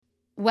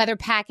Whether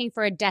packing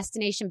for a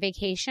destination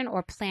vacation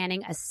or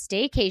planning a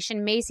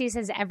staycation, Macy's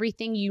has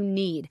everything you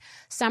need.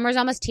 Summer's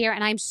almost here,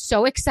 and I'm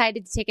so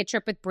excited to take a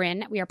trip with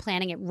Bryn. We are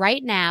planning it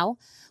right now.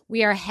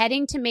 We are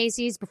heading to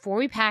Macy's before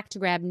we pack to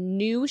grab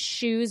new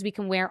shoes we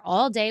can wear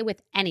all day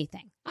with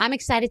anything. I'm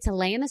excited to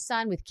lay in the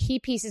sun with key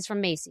pieces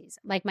from Macy's,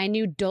 like my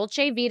new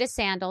Dolce Vita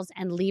sandals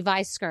and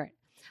Levi's skirt.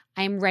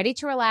 I am ready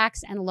to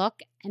relax and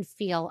look and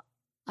feel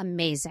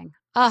amazing.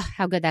 Oh,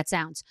 how good that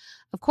sounds.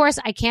 Of course,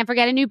 I can't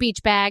forget a new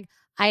beach bag.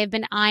 I have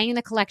been eyeing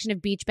the collection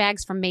of beach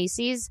bags from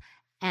Macy's,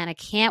 and I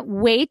can't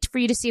wait for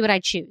you to see what I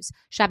choose.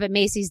 Shop at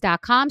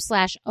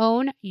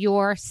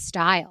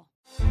Macys.com/ownyourstyle.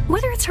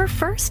 Whether it's her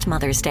first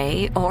Mother's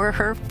Day or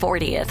her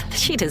 40th,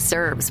 she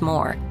deserves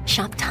more.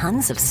 Shop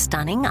tons of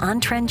stunning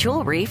on-trend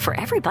jewelry for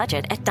every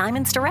budget at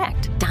Diamonds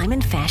Direct.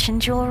 Diamond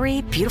fashion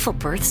jewelry, beautiful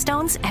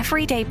birthstones,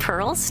 everyday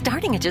pearls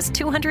starting at just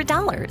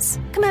 $200.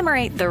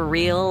 Commemorate the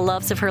real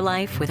loves of her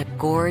life with a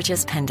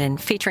gorgeous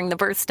pendant featuring the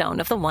birthstone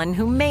of the one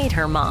who made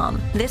her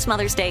mom. This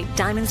Mother's Day,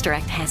 Diamonds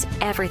Direct has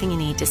everything you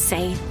need to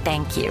say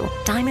thank you.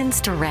 Diamonds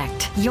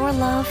Direct. Your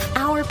love,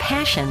 our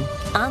passion.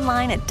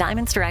 Online at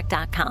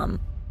diamondsdirect.com.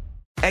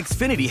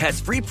 Xfinity has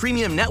free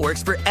premium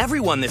networks for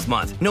everyone this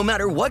month, no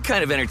matter what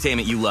kind of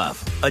entertainment you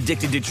love.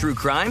 Addicted to true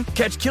crime?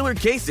 Catch killer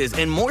cases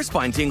and more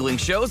spine-tingling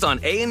shows on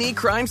A&E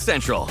Crime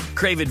Central.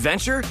 Crave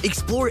adventure?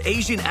 Explore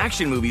Asian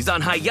action movies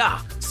on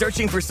Hi-YAH.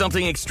 Searching for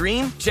something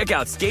extreme? Check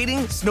out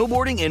skating,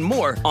 snowboarding, and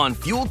more on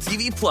Fuel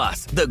TV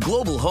Plus, the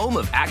global home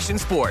of action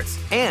sports.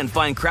 And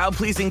find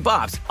crowd-pleasing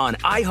bops on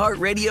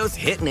iHeartRadio's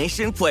Hit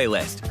Nation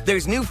playlist.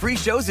 There's new free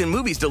shows and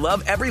movies to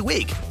love every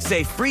week.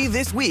 Say free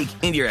this week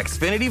in your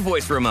Xfinity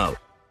voice remote.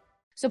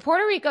 So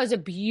Puerto Rico is a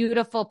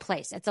beautiful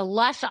place. It's a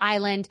lush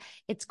island.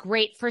 It's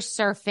great for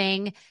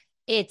surfing.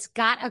 It's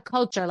got a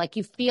culture. Like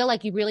you feel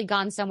like you've really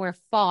gone somewhere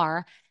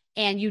far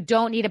and you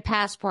don't need a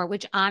passport,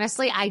 which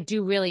honestly, I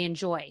do really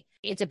enjoy.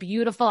 It's a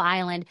beautiful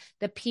island.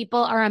 The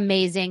people are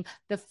amazing.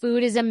 The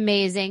food is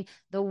amazing.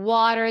 The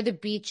water, the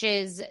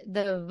beaches,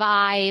 the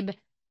vibe.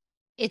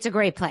 It's a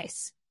great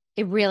place.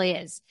 It really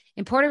is.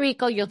 In Puerto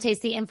Rico, you'll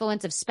taste the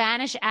influence of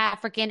Spanish,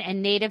 African,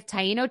 and native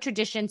Taino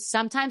traditions,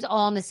 sometimes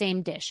all in the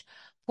same dish.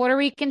 Puerto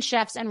Rican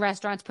chefs and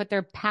restaurants put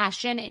their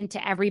passion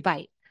into every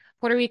bite.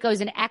 Puerto Rico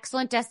is an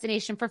excellent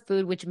destination for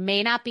food, which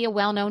may not be a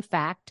well-known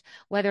fact.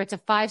 Whether it's a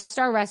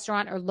five-star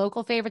restaurant or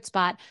local favorite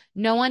spot,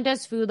 no one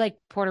does food like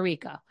Puerto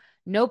Rico.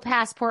 No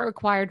passport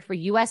required for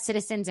U.S.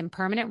 citizens and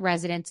permanent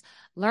residents.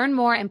 Learn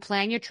more and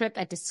plan your trip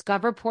at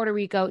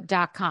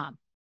discoverpuertorico.com.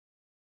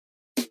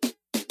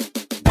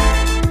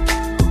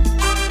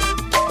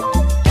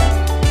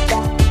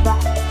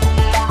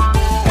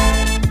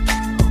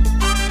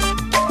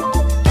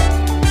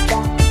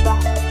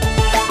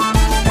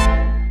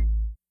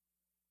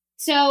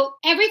 So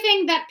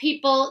everything that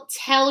people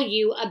tell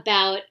you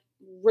about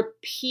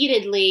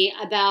repeatedly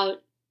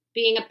about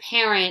being a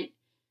parent,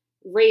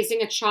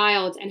 raising a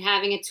child, and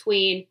having a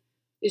tween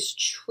is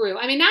true.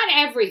 I mean, not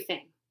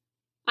everything.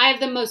 I have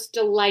the most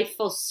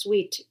delightful,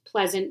 sweet,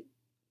 pleasant,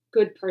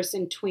 good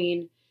person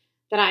tween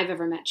that I've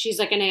ever met. She's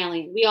like an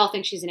alien. We all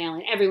think she's an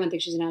alien. Everyone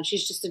thinks she's an alien.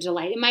 She's just a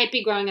delight. It might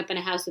be growing up in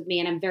a house with me,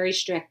 and I'm very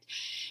strict,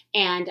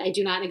 and I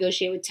do not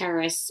negotiate with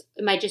terrorists.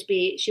 It might just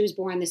be she was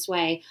born this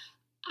way.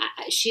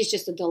 She's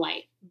just a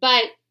delight.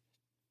 But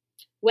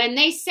when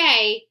they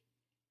say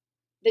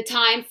the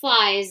time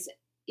flies,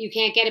 you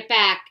can't get it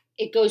back,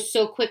 it goes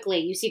so quickly.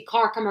 You see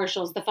car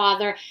commercials. The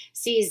father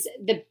sees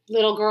the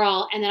little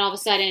girl, and then all of a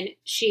sudden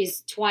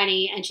she's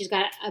 20 and she's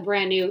got a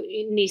brand new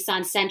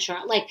Nissan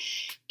Sentra. Like,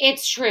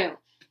 it's true.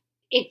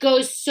 It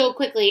goes so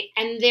quickly.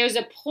 And there's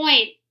a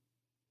point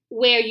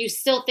where you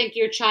still think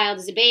your child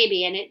is a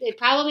baby. And it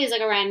probably is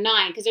like around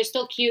 9 because they're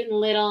still cute and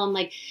little and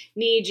like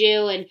need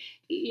you. And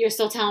you're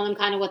still telling them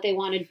kind of what they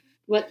wanted,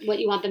 what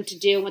you want them to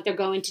do and what they're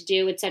going to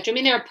do, etc. I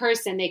mean, they're a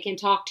person. They can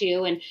talk to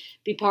you and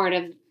be part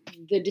of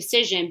the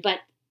decision. But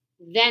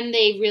then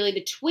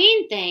the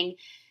tween thing,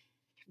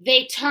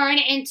 they turn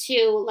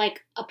into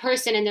like a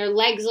person and their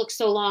legs look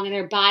so long and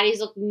their bodies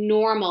look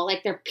normal,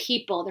 like they're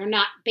people. They're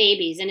not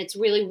babies. And it's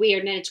really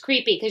weird and it's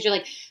creepy because you're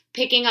like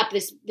picking up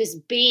this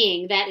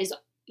being that is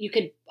you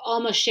could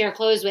almost share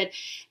clothes with,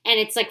 and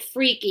it's like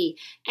freaky.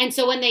 And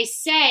so when they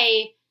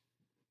say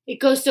it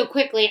goes so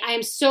quickly, I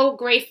am so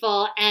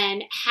grateful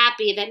and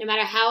happy that no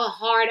matter how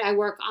hard I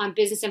work on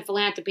business and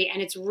philanthropy,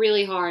 and it's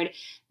really hard,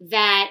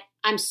 that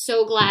I'm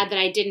so glad that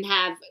I didn't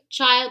have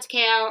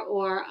childcare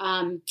or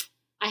I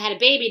had a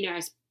baby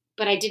nurse,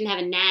 but I didn't have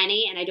a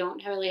nanny, and I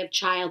don't really have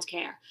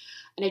childcare,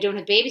 and I don't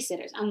have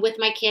babysitters. I'm with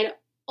my kid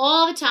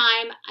all the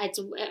time.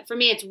 For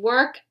me, it's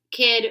work,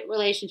 kid,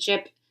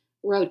 relationship,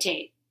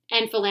 rotate.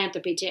 And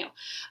philanthropy too.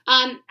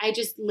 I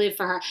just live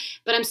for her.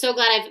 But I'm so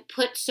glad I've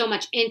put so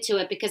much into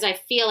it because I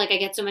feel like I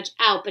get so much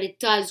out, but it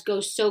does go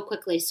so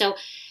quickly. So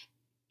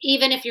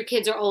even if your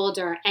kids are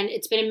older, and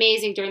it's been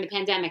amazing during the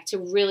pandemic to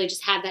really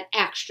just have that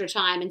extra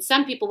time. And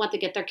some people want to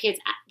get their kids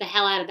the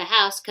hell out of the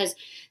house because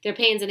they're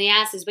pains in the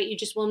asses, but you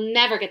just will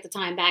never get the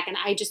time back. And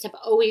I just have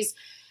always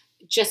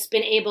just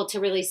been able to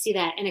really see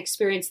that and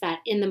experience that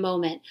in the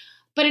moment.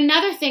 But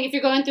another thing, if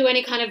you're going through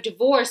any kind of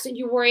divorce and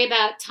you worry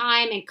about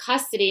time and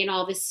custody and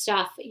all this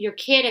stuff, your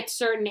kid at a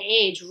certain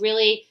age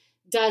really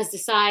does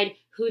decide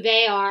who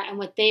they are and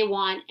what they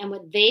want and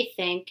what they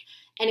think.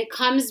 And it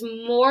comes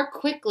more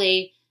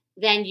quickly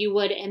than you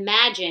would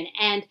imagine.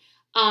 And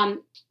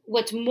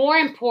what's more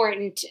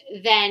important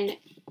than,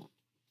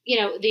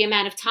 the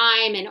amount of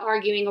time and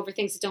arguing over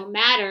things that don't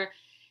matter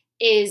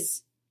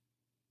is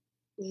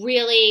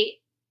really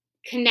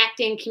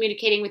connecting,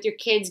 communicating with your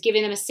kids,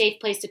 giving them a safe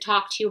place to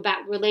talk to you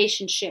about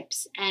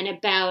relationships and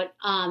about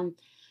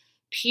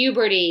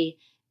puberty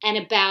and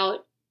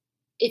about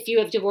if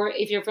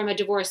you're from a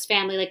divorced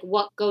family, like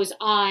what goes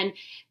on,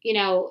 in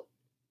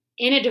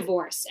a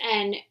divorce.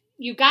 And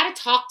you got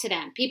to talk to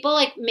them. People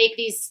like make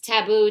these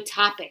taboo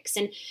topics,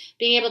 and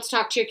being able to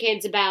talk to your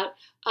kids about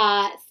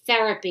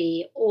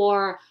therapy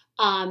or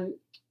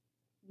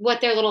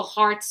what their little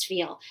hearts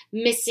feel,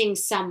 missing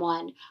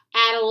someone,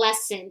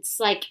 adolescence,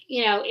 like,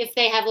 if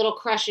they have little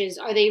crushes,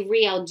 are they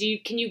real?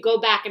 Can you go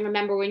back and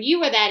remember when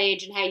you were that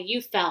age and how you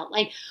felt?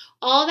 Like,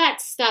 all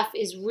that stuff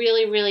is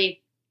really,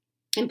 really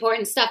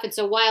important stuff. And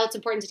so while it's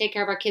important to take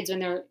care of our kids when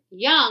they're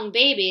young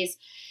babies,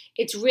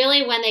 it's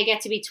really when they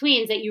get to be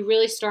tweens that you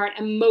really start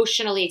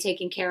emotionally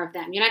taking care of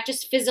them. You're not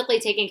just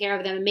physically taking care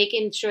of them and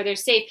making sure they're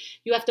safe.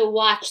 You have to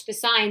watch the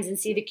signs and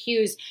see the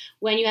cues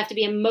when you have to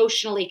be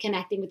emotionally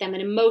connecting with them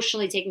and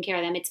emotionally taking care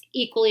of them. It's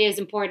equally as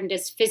important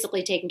as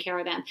physically taking care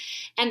of them.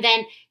 And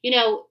then,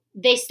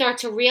 they start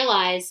to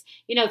realize,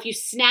 if you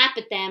snap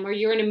at them or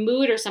you're in a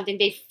mood or something,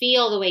 they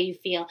feel the way you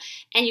feel.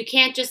 And you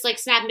can't just like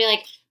snap and be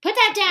like, put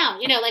that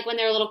down, like when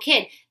they're a little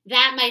kid.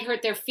 That might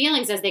hurt their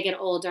feelings as they get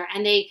older.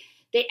 And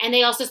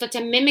they also start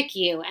to mimic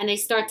you, and they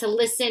start to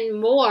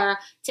listen more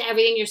to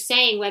everything you're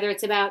saying, whether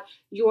it's about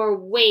your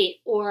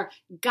weight or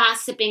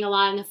gossiping a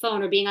lot on the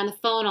phone or being on the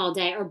phone all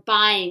day or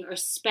buying or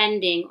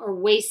spending or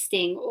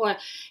wasting or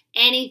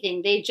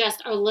anything. They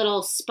just are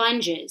little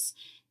sponges.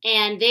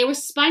 And they were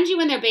spongy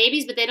when they're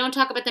babies, but they don't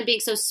talk about them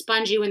being so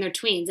spongy when they're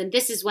tweens. And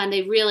this is when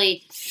they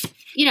really,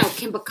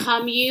 can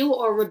become you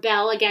or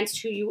rebel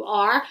against who you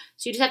are.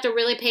 So you just have to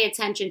really pay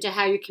attention to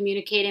how you're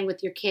communicating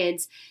with your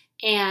kids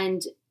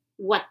and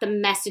what the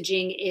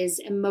messaging is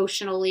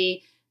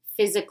emotionally,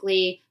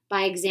 physically.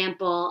 By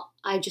example,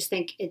 I just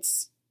think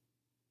it's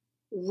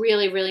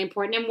really, really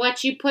important. And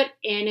what you put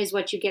in is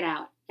what you get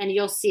out. And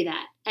you'll see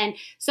that. And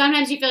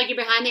sometimes you feel like you're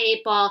behind the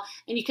 8 ball,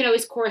 and you can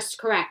always course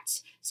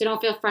correct. So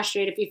don't feel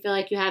frustrated if you feel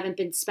like you haven't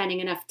been spending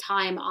enough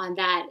time on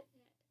that,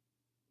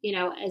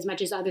 as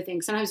much as other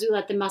things. Sometimes we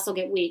let the muscle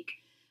get weak.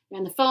 You're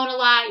on the phone a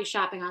lot, you're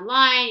shopping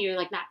online, you're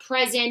like not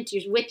present,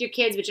 you're with your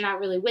kids, but you're not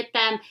really with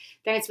them.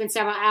 Then it's been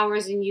several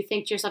hours and you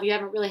think to yourself, you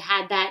haven't really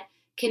had that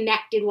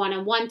connected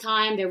one-on-one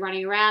time. They're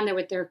running around, they're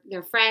with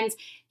their friends.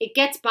 It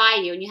gets by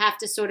you, and you have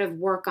to sort of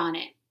work on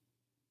it.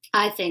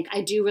 I think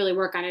I do really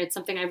work on it. It's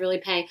something I really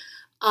pay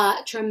a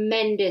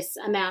tremendous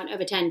amount of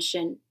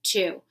attention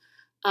to,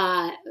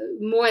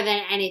 more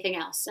than anything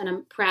else. And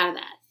I'm proud of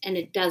that. And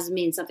it does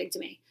mean something to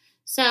me.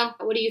 So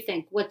what do you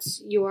think?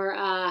 What's your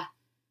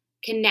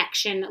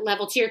connection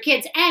level to your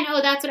kids? And,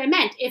 that's what I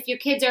meant. If your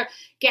kids are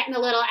getting a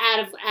little out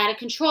of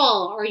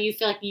control, or you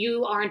feel like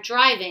you aren't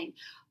driving.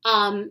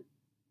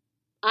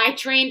 I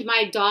trained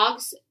my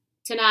dogs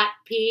to not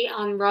pee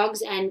on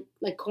rugs and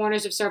like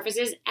corners of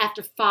surfaces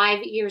after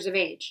 5 years of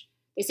age.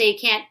 They say you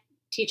can't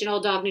teach an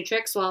old dog new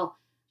tricks. Well,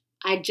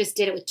 I just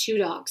did it with 2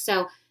 dogs.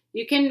 So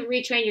you can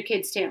retrain your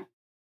kids too.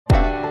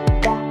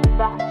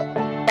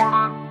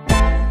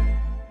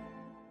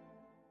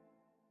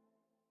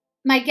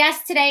 My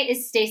guest today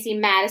is Stacey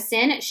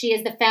Madison. She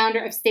is the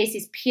founder of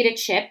Stacey's Pita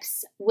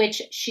Chips,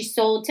 which she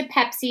sold to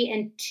Pepsi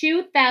in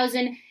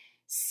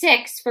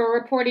 2006 for a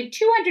reported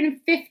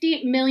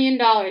 $250 million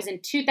in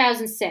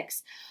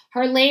 2006.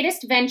 Her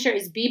latest venture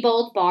is Be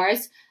Bold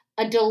Bars,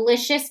 a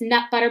delicious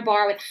nut butter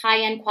bar with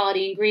high-end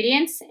quality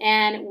ingredients.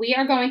 And we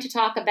are going to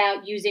talk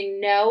about using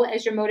no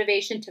as your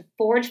motivation to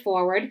forge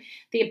forward,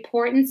 the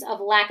importance of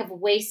lack of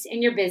waste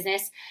in your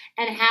business,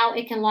 and how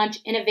it can launch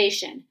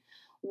innovation.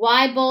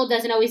 Why bold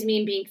doesn't always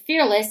mean being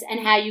fearless,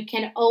 and how you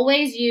can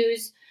always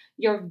use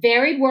your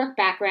varied work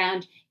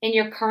background in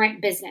your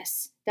current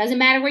business. Doesn't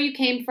matter where you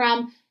came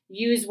from.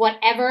 Use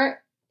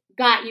whatever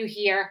got you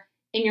here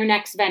in your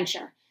next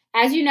venture.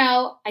 As you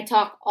know, I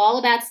talk all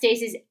about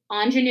Stacey's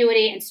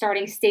ingenuity and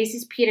starting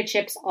Stacey's Pita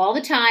Chips all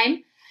the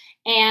time.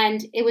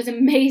 And it was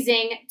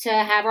amazing to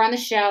have her on the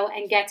show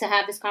and get to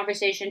have this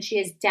conversation. She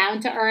is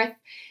down to earth.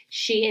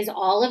 She is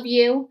all of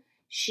you.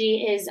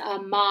 She is a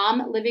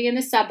mom living in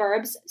the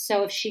suburbs.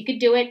 So if she could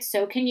do it,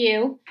 so can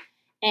you.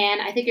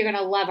 And I think you're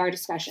going to love our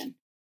discussion.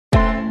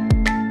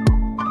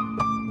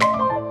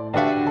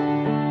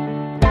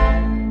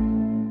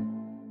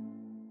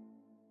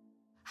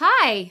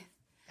 Hi.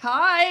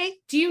 Hi.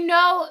 Do you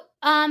know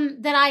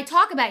that I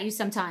talk about you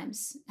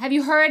sometimes? Have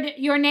you heard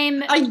your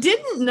name? I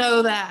didn't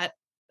know that.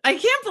 I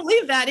can't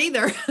believe that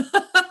either.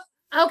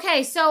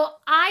 Okay, so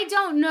I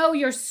don't know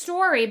your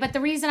story, but the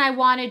reason I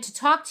wanted to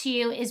talk to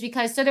you is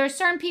because, so there are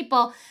certain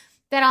people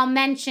that I'll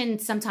mention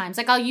sometimes.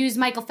 Like I'll use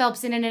Michael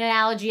Phelps in an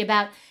analogy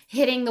about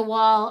hitting the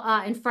wall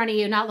in front of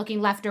you, not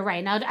looking left or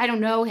right. Now, I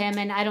don't know him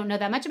and I don't know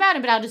that much about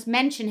him, but I'll just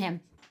mention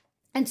him.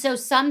 And so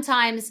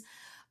sometimes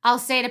I'll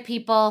say to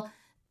people,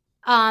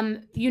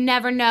 you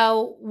never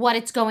know what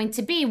it's going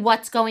to be,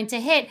 what's going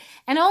to hit.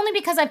 And only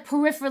because I've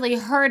peripherally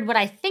heard what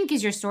I think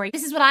is your story.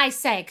 This is what I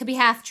say. It could be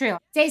half true.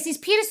 Stacy's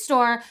Pita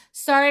Store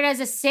started as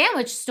a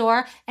sandwich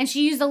store, and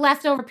she used the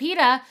leftover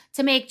pita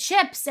to make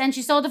chips, and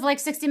she sold it for like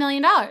 $60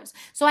 million.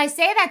 So I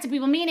say that to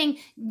people, meaning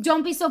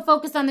don't be so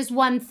focused on this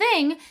one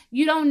thing.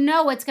 You don't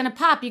know what's going to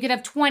pop. You could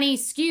have 20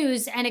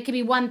 SKUs, and it could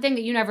be one thing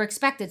that you never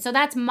expected. So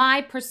that's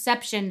my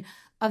perception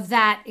of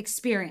that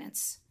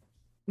experience.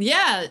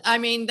 Yeah, I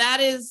mean, that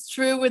is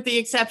true with the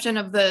exception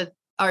of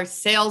our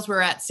sales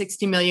were at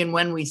 60 million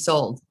when we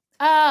sold.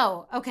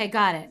 Oh, okay.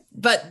 Got it.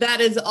 But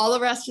that is all the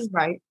rest is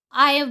right.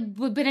 I have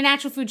been a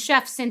natural food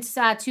chef since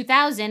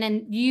 2000.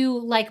 And you,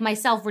 like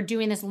myself, were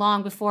doing this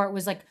long before it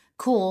was like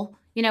cool,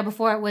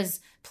 before it was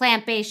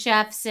plant-based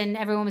chefs and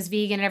everyone was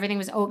vegan and everything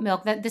was oat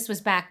milk. That this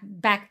was back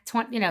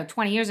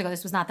 20 years ago.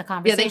 This was not the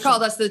conversation. Yeah, they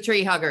called us the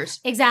tree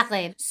huggers.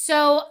 Exactly.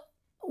 So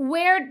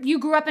where you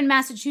grew up in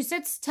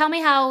Massachusetts, tell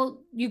me how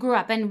you grew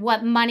up and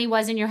what money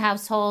was in your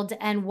household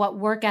and what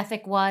work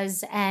ethic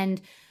was and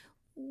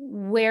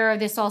where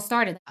this all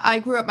started. I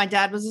grew up, my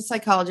dad was a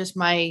psychologist.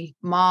 My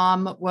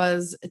mom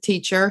was a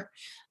teacher.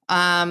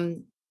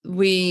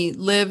 We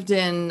lived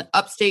in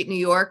upstate New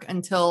York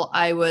until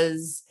I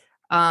was,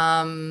 we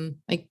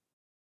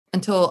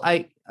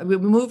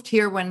moved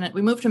here when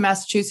we moved to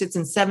Massachusetts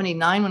in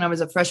 79 when I was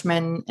a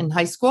freshman in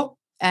high school.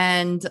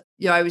 And,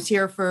 I was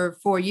here for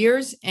 4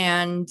 years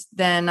and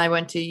then I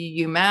went to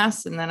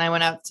UMass and then I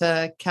went out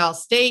to Cal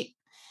State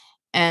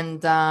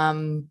and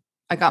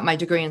I got my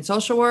degree in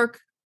social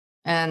work.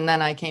 And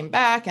then I came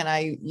back and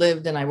I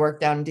lived and I worked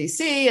down in DC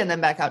and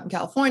then back out in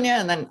California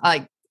and then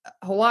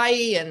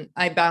Hawaii, and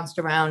I bounced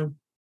around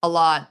a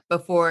lot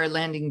before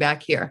landing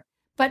back here.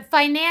 But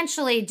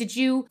financially, did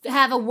you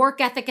have a work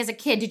ethic as a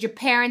kid? Did your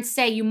parents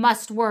say you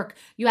must work?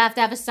 You have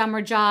to have a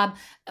summer job?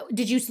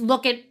 Did you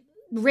look at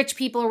rich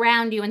people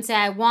around you and say,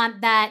 I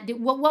want that?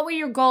 What were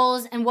your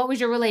goals and what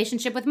was your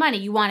relationship with money?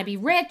 You want to be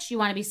rich, you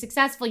want to be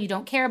successful, you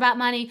don't care about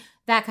money,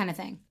 that kind of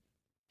thing.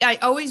 I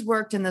always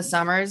worked in the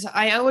summers.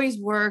 I always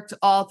worked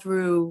all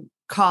through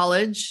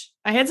college.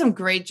 I had some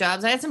great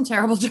jobs. I had some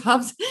terrible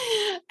jobs.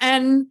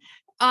 And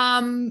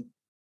and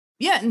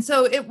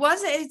so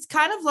it's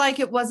kind of like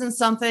it wasn't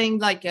something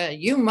like a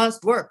you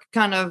must work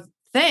kind of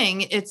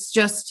thing. It's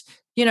just,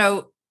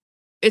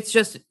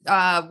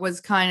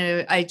 was kind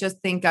of, I just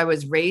think I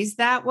was raised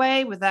that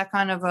way with that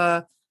kind of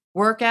a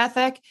work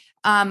ethic.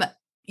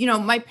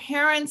 My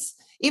parents,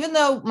 even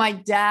though my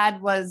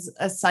dad was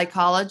a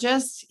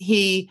psychologist,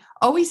 he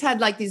always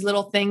had like these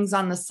little things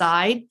on the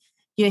side.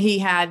 He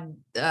had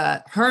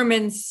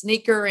Herman's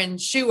sneaker and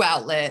shoe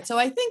outlet. So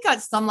I think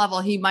at some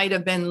level he might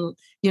have been,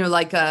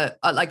 like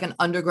an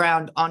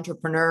underground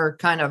entrepreneur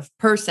kind of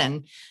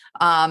person.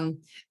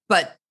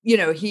 But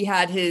he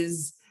had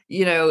his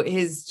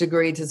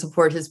degree to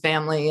support his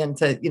family and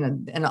to,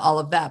 and all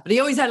of that. But he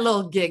always had a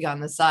little gig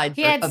on the side.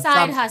 He had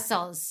side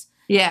hustles.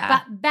 Yeah.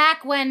 But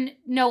back when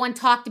no one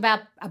talked about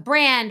a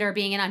brand or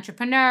being an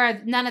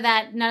entrepreneur, none of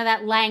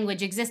that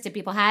language existed.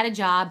 People had a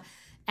job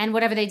and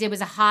whatever they did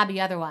was a hobby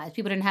otherwise.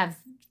 People didn't have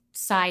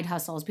side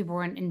hustles. People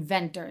weren't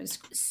inventors.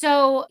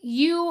 So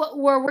you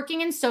were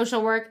working in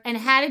social work, and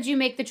how did you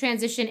make the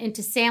transition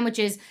into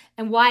sandwiches,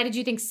 and why did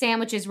you think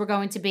sandwiches were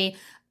going to be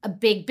a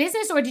big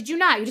business, or did you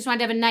not? You just wanted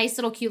to have a nice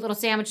little cute little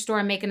sandwich store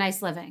and make a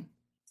nice living?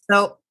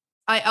 So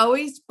I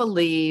always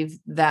believe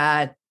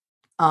that,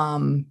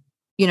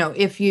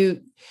 if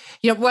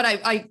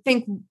I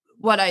think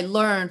what I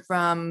learned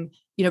from,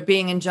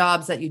 being in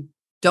jobs that you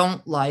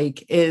don't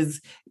like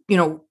is,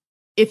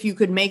 if you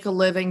could make a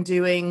living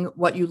doing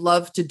what you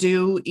love to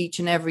do each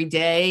and every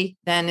day,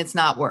 then it's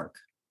not work.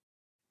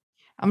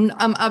 I'm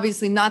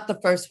obviously not the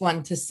first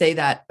one to say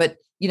that, but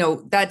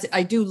that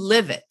I do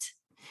live it.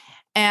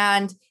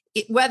 And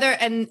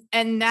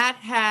that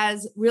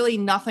has really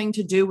nothing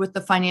to do with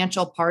the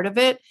financial part of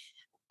it.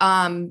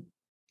 I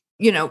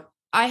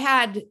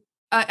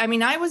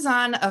was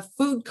on a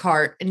food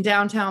cart in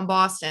downtown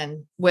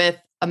Boston with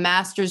a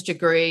master's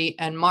degree,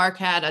 and Mark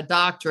had a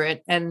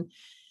doctorate. And,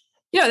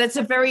 that's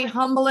a very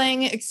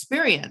humbling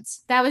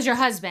experience. That was your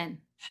husband.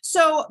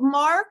 So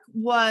Mark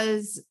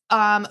was,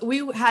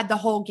 we had the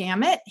whole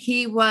gamut.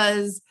 He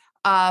was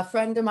a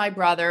friend of my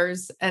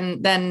brother's,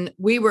 and then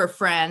we were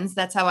friends.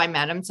 That's how I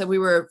met him. So we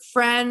were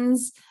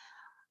friends,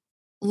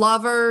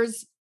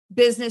 lovers,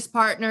 business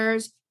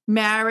partners,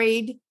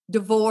 married,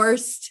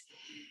 divorced,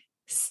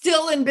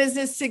 still in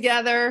business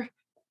together.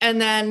 And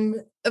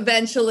then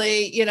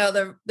eventually,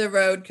 the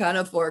road kind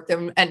of forked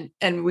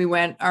and we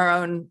went our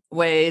own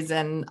ways,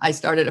 and I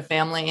started a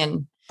family.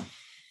 And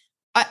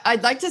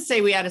I'd like to say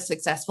we had a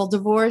successful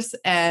divorce.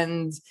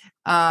 And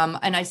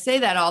I say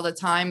that all the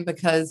time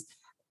because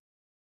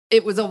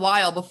it was a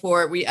while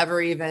before we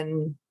ever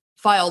even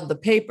filed the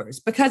papers,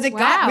 because it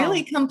got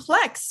really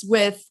complex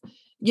with,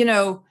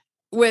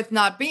 with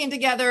not being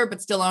together,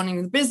 but still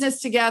owning the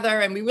business together.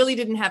 And we really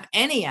didn't have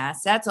any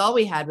assets. All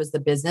we had was the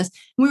business.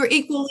 We were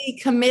equally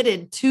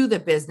committed to the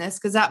business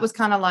because that was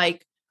kind of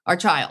like our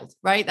child,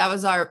 right? That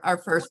was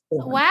our first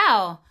born.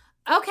 Wow.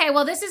 Okay,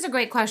 well, this is a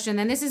great question.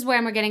 And this is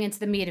where we're getting into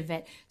the meat of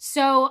it.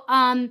 So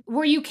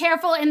were you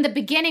careful in the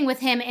beginning with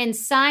him in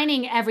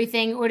signing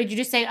everything, or did you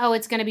just say, oh,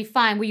 it's going to be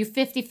fine? Were you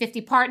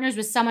 50-50 partners?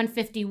 Was someone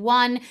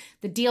 51,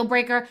 the deal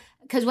breaker?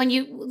 Because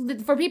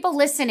for people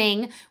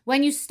listening,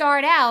 when you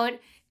start out,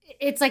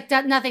 it's like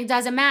nothing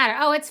doesn't matter.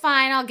 Oh, it's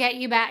fine. I'll get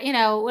you back.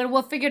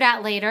 We'll figure it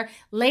out later.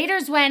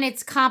 Later's when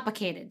it's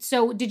complicated.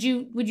 So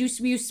were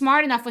you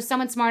smart enough? Was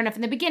someone smart enough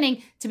in the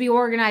beginning to be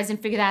organized and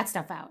figure that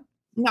stuff out?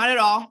 Not at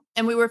all.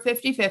 And we were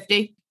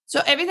 50-50.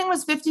 So everything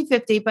was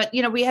 50-50, but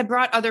we had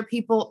brought other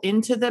people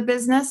into the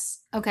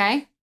business.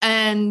 Okay.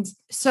 And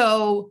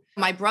so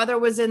my brother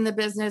was in the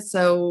business.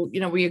 So,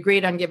 we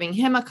agreed on giving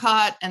him a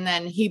cut, and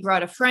then he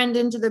brought a friend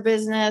into the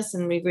business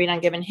and we agreed on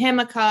giving him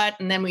a cut.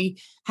 And then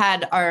we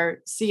had our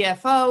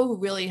CFO who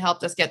really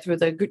helped us get through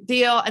the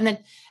deal. And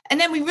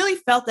then we really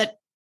felt that,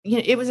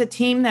 it was a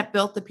team that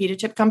built the pita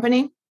chip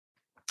company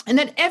and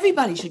that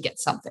everybody should get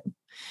something.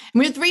 And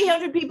we had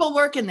 300 people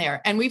working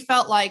there. And we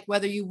felt like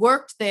whether you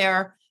worked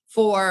there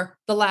for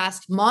the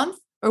last month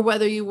or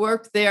whether you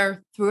worked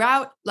there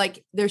throughout,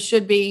 like there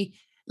should be,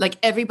 like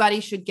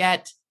everybody should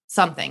get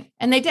something.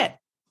 And they did.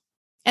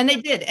 And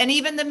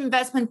even the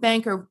investment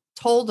banker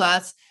told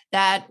us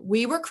that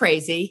we were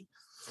crazy.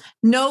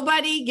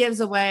 Nobody gives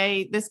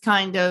away this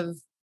kind of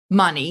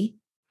money.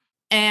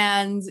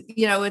 And,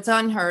 it's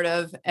unheard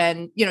of.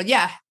 And,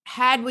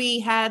 had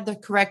we had the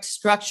correct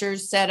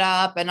structures set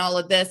up and all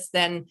of this,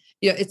 then,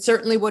 it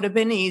certainly would have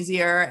been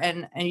easier.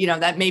 And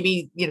that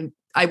maybe,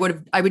 I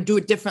would do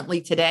it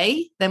differently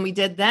today than we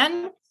did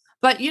then.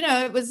 But,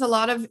 it was a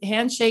lot of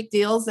handshake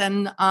deals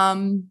and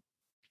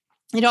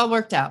it all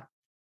worked out.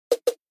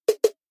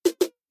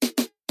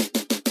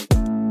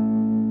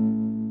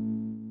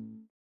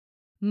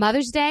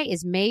 Mother's Day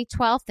is May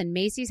 12th, and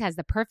Macy's has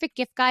the perfect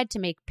gift guide to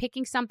make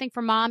picking something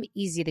for mom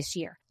easy this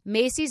year.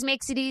 Macy's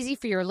makes it easy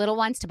for your little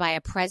ones to buy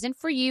a present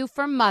for you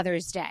for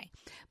Mother's Day.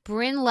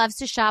 Bryn loves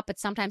to shop, but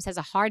sometimes has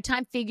a hard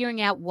time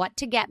figuring out what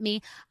to get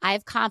me. I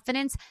have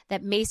confidence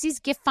that Macy's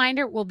Gift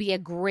Finder will be a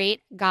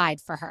great guide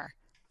for her.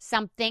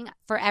 Something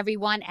for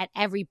everyone at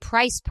every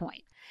price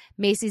point.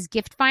 Macy's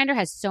Gift Finder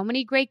has so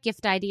many great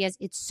gift ideas,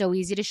 it's so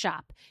easy to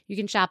shop. You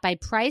can shop by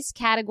price,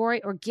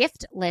 category, or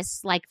gift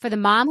lists, like for the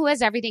mom who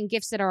has everything,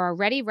 gifts that are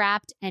already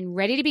wrapped and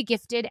ready to be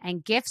gifted,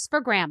 and gifts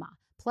for grandma.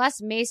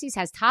 Plus, Macy's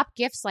has top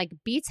gifts like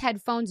Beats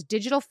headphones,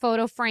 digital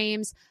photo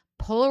frames,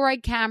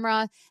 Polaroid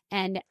camera,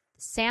 and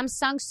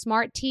Samsung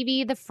Smart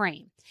TV, the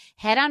frame.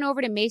 Head on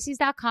over to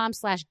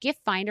Macys.com/gift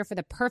finder for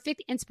the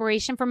perfect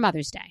inspiration for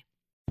Mother's Day.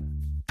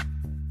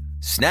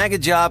 Snag a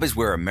Job is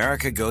where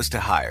America goes to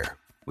hire,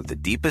 with the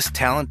deepest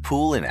talent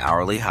pool in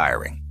hourly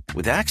hiring.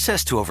 With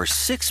access to over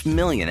 6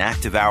 million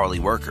active hourly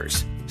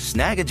workers,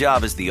 Snag a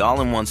Job is the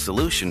all-in-one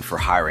solution for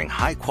hiring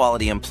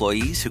high-quality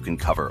employees who can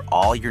cover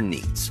all your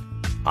needs.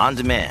 On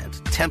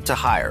demand, temp to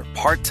hire,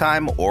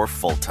 part-time or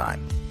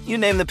full-time. You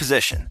name the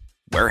position.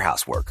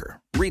 Warehouse worker,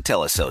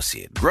 retail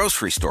associate,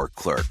 grocery store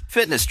clerk,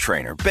 fitness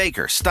trainer,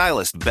 baker,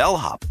 stylist,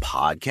 bellhop,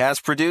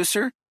 podcast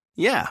producer.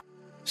 Yeah,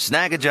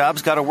 Snag a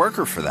Job's got a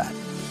worker for that.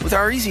 With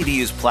our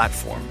easy-to-use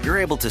platform, you're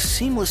able to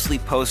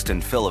seamlessly post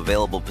and fill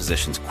available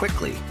positions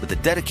quickly with a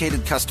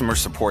dedicated customer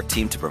support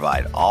team to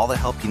provide all the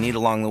help you need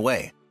along the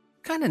way.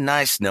 Kind of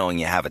nice knowing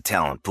you have a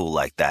talent pool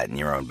like that in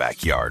your own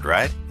backyard,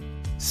 right?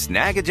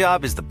 Snag a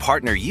Job is the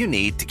partner you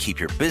need to keep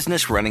your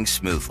business running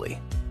smoothly.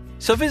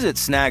 So visit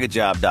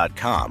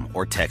snagajob.com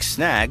or text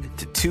snag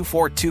to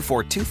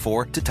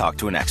 242424 to talk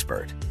to an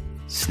expert.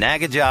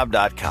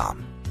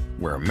 Snagajob.com,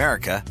 where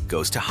America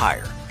goes to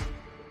hire.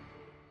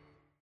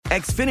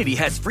 Xfinity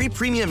has free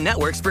premium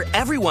networks for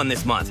everyone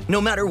this month,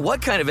 no matter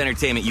what kind of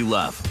entertainment you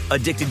love.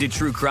 Addicted to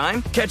true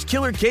crime? Catch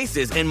killer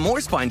cases and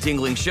more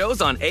spine-tingling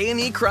shows on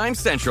A&E Crime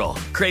Central.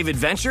 Crave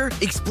adventure?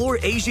 Explore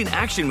Asian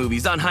action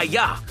movies on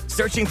Hi-YAH.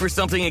 Searching for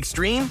something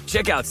extreme?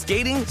 Check out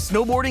skating,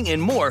 snowboarding, and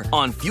more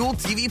on Fuel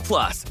TV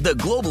Plus, the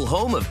global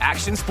home of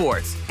action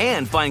sports.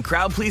 And find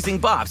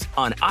crowd-pleasing bops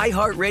on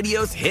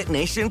iHeartRadio's Hit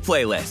Nation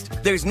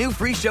playlist. There's new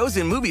free shows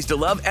and movies to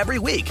love every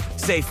week.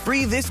 Say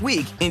free this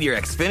week in your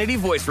Xfinity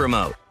voice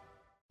remote.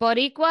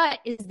 Boricua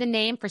is the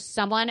name for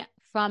someone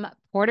from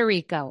Puerto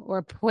Rico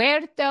or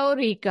Puerto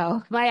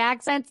Rico. My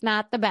accent's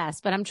not the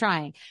best, but I'm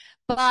trying.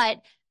 But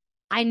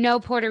I know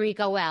Puerto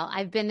Rico well.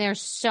 I've been there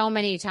so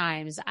many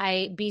times.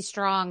 Be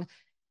Strong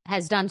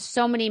has done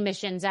so many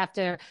missions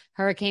after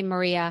Hurricane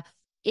Maria.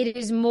 It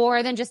is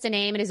more than just a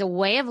name. It is a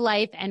way of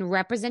life and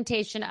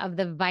representation of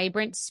the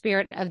vibrant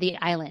spirit of the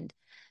island.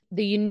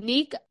 The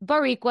unique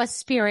Boricua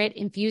spirit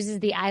infuses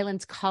the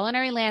island's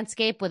culinary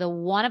landscape with a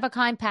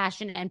one-of-a-kind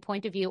passion and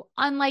point of view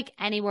unlike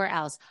anywhere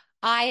else.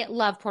 I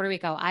love Puerto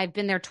Rico. I've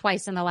been there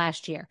twice in the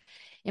last year.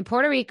 In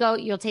Puerto Rico,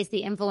 you'll taste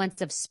the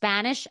influence of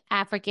Spanish,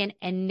 African,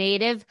 and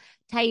native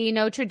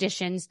Taino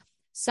traditions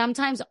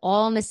sometimes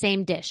all in the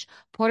same dish.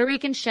 Puerto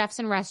Rican chefs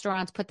and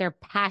restaurants put their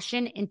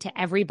passion into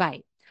every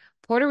bite.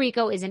 Puerto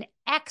Rico is an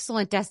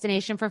excellent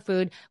destination for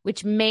food,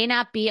 which may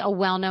not be a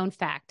well-known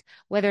fact.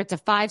 Whether it's a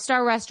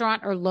 5-star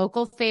restaurant or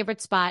local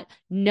favorite spot,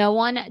 no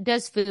one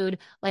does food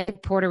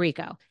like Puerto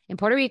Rico. In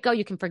Puerto Rico,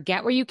 you can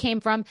forget where you came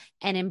from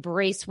and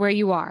embrace where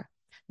you are.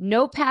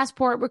 No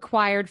passport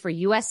required for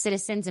U.S.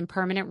 citizens and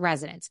permanent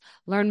residents.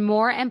 Learn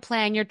more and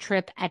plan your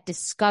trip at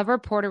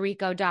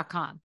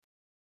discoverpuertorico.com.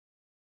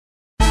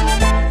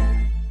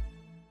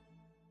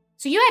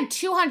 So you had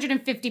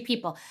 250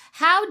 people.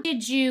 How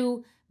did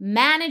you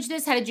manage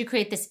this? How did you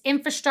create this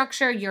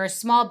infrastructure? You're a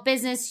small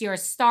business, you're a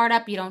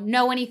startup, you don't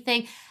know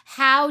anything.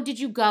 How did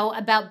you go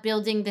about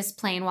building this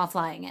plane while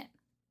flying it?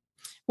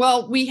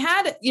 Well, we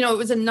had, it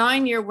was a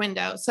 9-year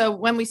window. So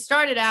when we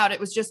started out, it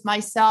was just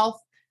myself,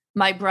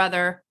 my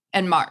brother,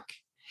 and Mark.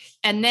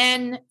 And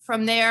then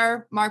from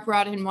there, Mark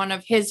brought in one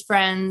of his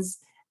friends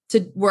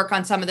to work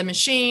on some of the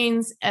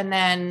machines. And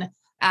then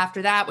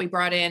after that, we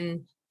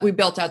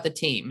built out the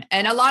team.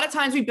 And a lot of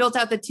times we built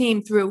out the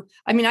team through,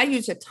 I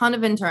used a ton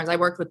of interns. I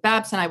worked with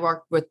Babson, I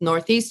worked with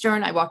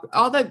Northeastern, I worked with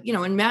all the,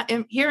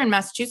 here in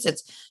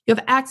Massachusetts, you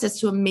have access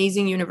to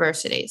amazing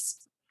universities.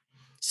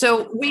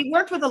 So we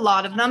worked with a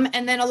lot of them.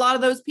 And then a lot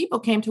of those people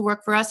came to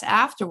work for us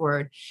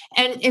afterward.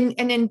 And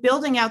in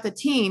building out the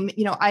team,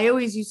 I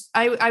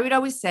would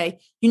always say,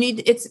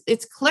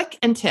 it's click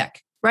and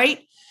tick, right?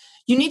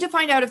 You need to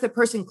find out if the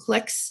person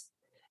clicks,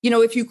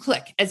 if you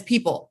click as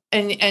people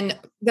and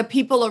the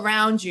people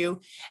around you.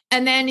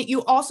 And then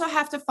you also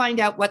have to find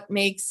out what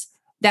makes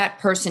that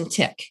person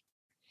tick.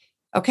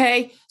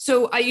 Okay.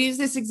 So I use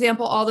this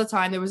example all the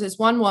time. There was this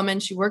one woman,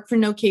 she worked for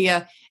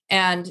Nokia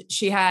and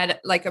she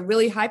had like a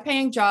really high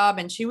paying job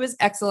and she was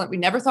excellent. We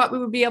never thought we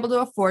would be able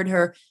to afford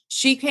her.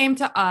 She came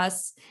to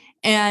us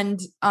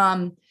and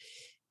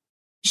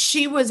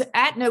she was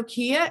at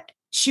Nokia.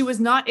 She was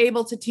not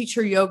able to teach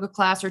her yoga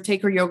class or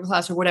take her yoga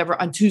class or whatever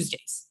on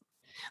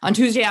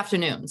Tuesday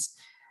afternoons.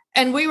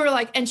 And we were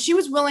like, and she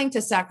was willing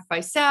to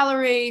sacrifice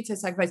salary, to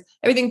sacrifice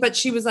everything. But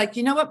she was like,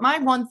 you know what? My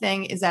one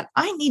thing is that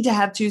I need to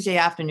have Tuesday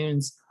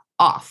afternoons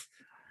off.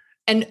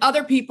 And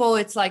other people,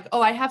 it's like, oh,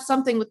 I have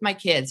something with my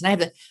kids and I have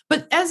that.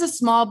 But as a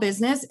small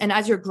business and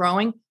as you're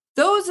growing,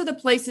 those are the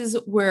places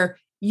where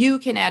you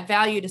can add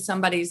value to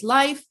somebody's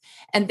life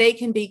and they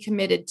can be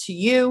committed to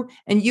you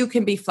and you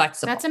can be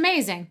flexible. That's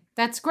amazing.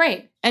 That's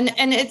great. And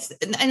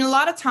a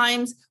lot of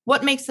times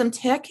what makes them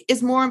tick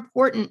is more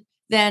important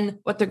than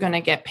what they're going to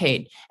get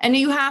paid. And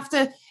you have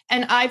to,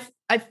 and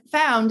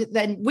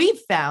we've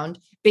found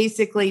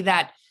basically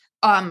that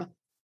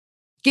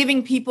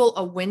giving people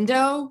a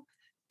window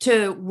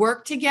to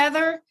work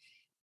together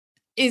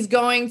is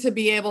going to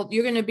be able,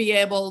 you're going to be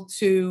able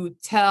to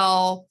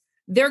tell,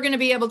 they're going to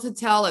be able to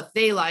tell if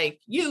they like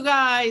you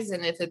guys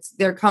and if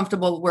they're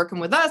comfortable working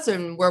with us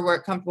and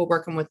we're comfortable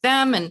working with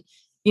them. And,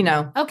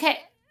 Okay.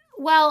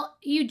 Well,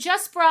 you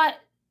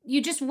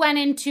just went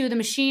into the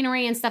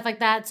machinery and stuff like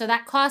that. So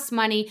that costs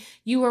money.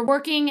 You were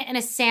working in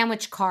a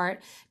sandwich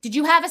cart. Did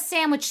you have a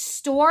sandwich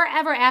store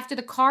ever after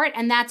the cart?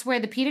 And that's where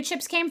the pita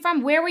chips came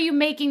from? Where were you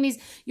making these?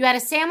 You had a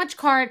sandwich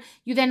cart.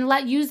 You then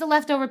use the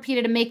leftover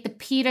pita to make the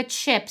pita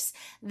chips.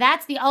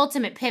 That's the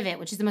ultimate pivot,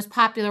 which is the most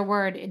popular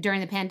word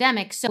during the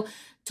pandemic. So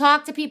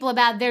talk to people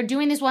about they're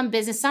doing this one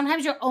business.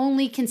 Sometimes you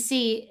only can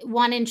see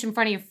 1 inch in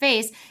front of your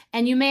face,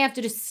 and you may have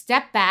to just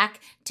step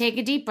back, take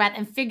a deep breath,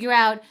 and figure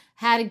out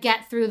how to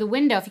get through the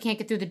window if you can't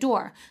get through the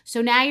door.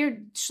 So now you're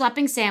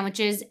schlepping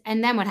sandwiches,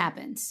 and then what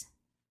happens?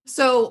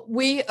 So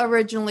we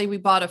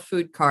bought a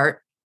food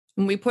cart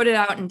and we put it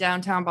out in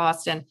downtown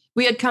Boston.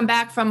 We had come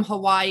back from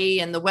Hawaii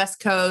and the West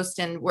Coast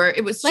and where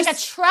it was like a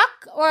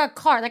truck or a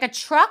cart, like a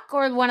truck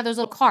or one of those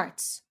little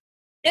carts.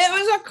 It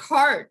was a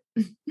cart.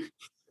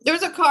 There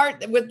was a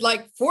cart with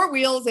like 4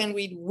 wheels and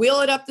we'd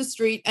wheel it up the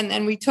street. And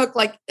then we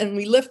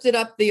we lifted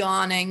up the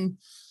awning.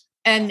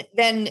 And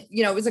then,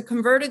 it was a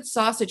converted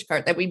sausage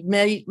cart that we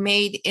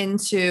made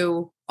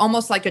into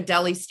almost like a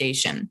deli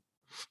station.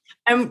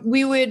 And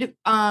we would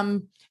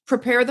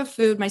prepare the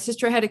food. My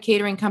sister had a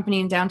catering company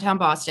in downtown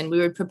Boston. We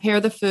would prepare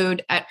the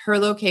food at her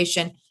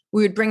location.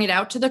 We would bring it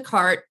out to the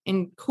cart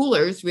in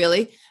coolers,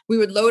 really. We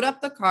would load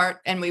up the cart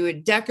and we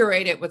would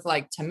decorate it with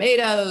like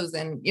tomatoes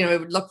and, it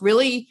would look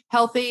really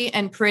healthy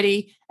and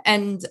pretty.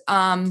 And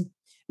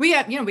we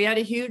had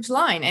a huge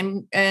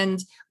line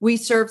and we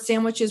served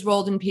sandwiches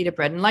rolled in pita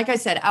bread. And like I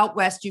said, out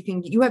West,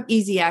 you have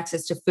easy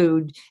access to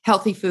food,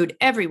 healthy food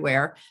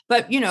everywhere.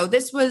 But,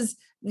 this was,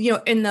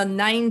 in the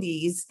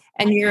 90s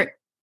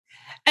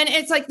and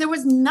it's like, there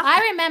was nothing.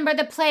 I remember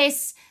the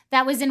place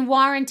that was in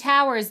Warren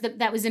Towers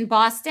that was in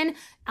Boston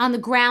on the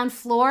ground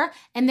floor.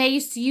 And they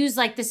used to use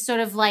like this sort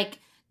of like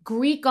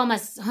Greek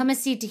almost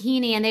hummusy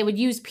tahini, and they would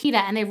use pita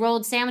and they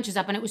rolled sandwiches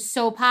up and it was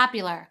so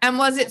popular. And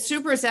was it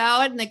super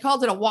salad? And they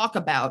called it a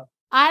walkabout.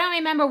 I don't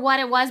remember what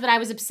it was, but I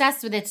was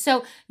obsessed with it.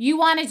 So you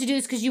wanted to do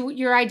this because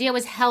your idea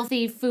was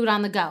healthy food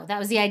on the go. That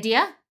was the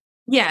idea?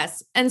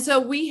 Yes. And so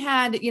we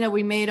had,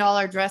 we made all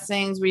our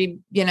dressings. We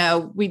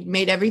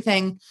made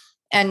everything.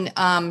 And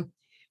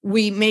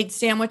we made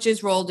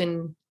sandwiches rolled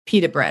in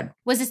pita bread.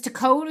 Was this to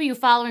code? Were you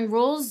following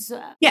rules?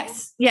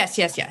 Yes. Yeah.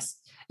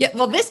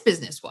 Well, this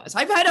business was.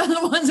 I've had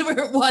other ones where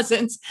it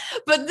wasn't,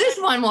 but this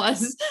one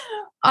was.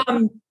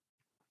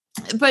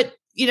 But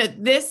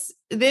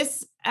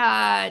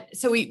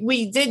so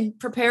we did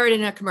prepare it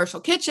in a commercial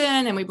kitchen,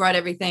 and we brought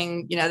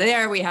everything,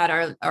 there. We had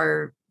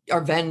our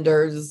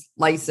vendor's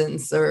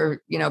license,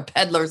 or,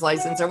 peddler's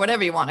license, or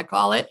whatever you want to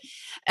call it.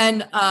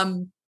 And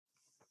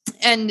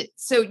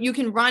so you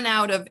can run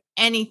out of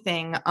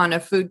anything on a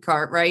food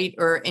cart, right?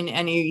 Or in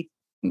any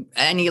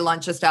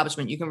lunch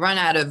establishment, you can run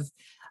out of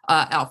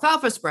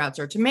alfalfa sprouts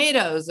or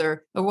tomatoes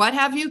or what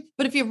have you.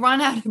 But if you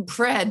run out of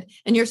bread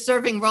and you're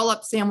serving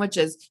roll-up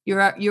sandwiches, you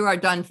are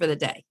done for the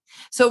day.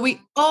 So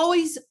we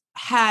always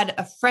had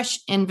a fresh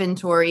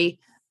inventory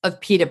of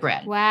pita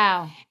bread.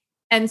 Wow.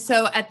 And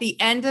so at the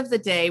end of the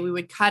day, we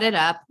would cut it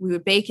up, we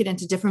would bake it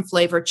into different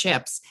flavored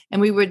chips, and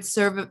we would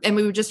serve it, and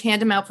we would just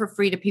hand them out for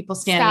free to people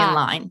standing in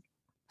line.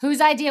 Whose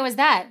idea was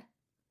that?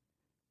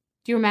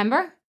 Do you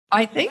remember?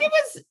 I think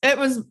it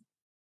was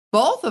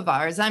both of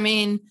ours. I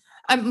mean,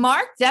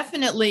 Mark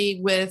definitely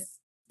with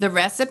the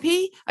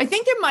recipe. I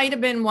think there might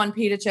have been one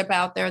pita chip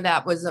out there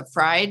that was a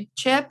fried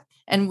chip,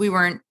 and we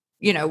weren't,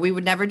 we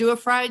would never do a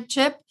fried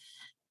chip.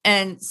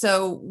 And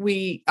so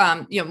we,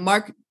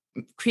 Mark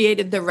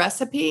created the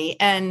recipe,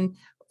 and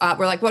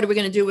we're like, what are we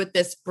going to do with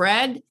this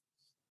bread?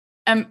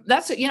 And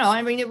that's,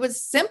 it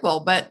was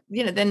simple, but,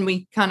 then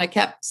we kind of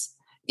kept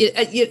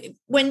it.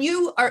 When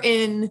you are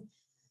in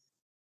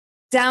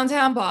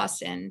downtown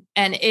Boston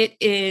and it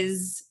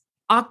is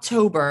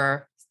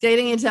October,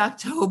 dating into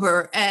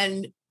October,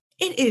 and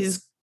it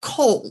is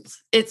cold.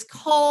 It's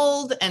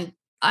cold. And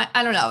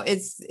I don't know.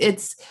 It's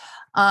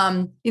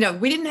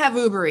we didn't have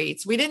Uber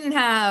Eats. We didn't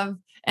have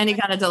any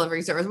kind of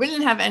delivery service. We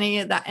didn't have any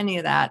of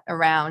that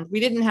around. We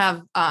didn't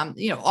have,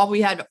 all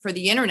we had for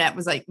the internet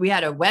was we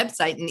had a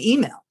website and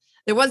email.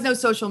 There was no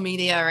social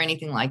media or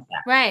anything like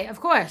that. Right. Of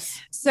course.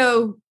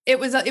 So it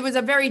was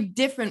a very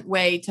different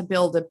way to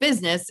build a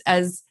business,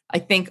 as I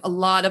think a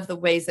lot of the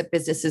ways that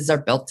businesses are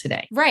built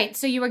today. Right.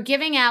 So you were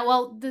giving out,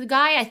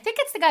 I think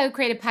it's the guy who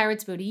created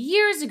Pirate's Booty.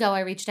 Years ago,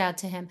 I reached out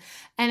to him,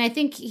 and I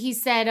think he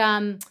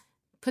said,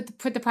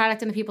 put the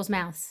product in the people's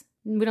mouths.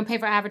 We don't pay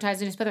for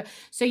advertising. Just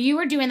so you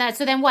were doing that.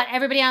 So then what?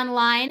 Everybody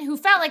online who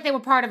felt like they were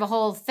part of a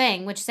whole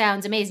thing, which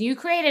sounds amazing. You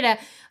created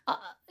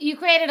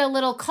a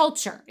little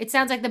culture. It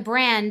sounds like the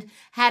brand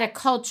had a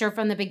culture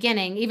from the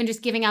beginning. Even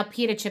just giving out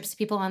pita chips to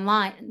people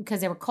online because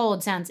they were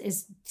cold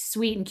is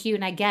sweet and cute,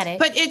 and I get it.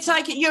 But it's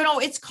like,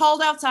 it's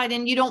cold outside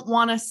and you don't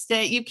want to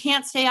stay. You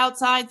can't stay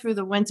outside through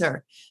the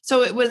winter.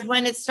 So it was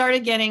when it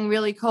started getting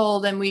really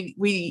cold, and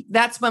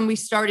that's when we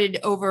started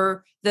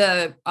over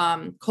the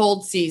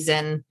cold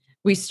season.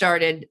 We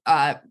started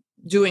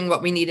doing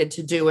what we needed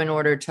to do in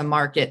order to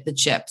market the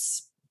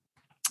chips.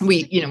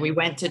 We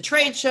went to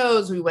trade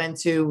shows. We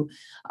went to,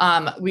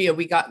 we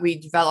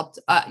developed,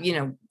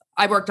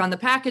 I worked on the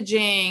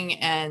packaging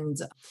and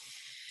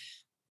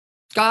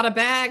got a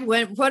bag,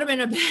 put them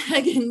in a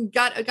bag, and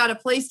got a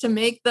place to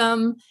make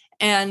them.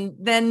 And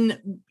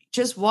then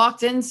just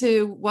walked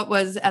into what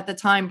was at the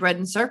time Bread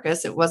and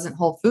Circus. It wasn't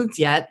Whole Foods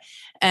yet.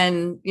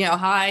 And,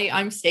 hi,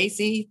 I'm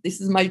Stacy.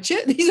 This is my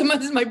chip. This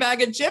is my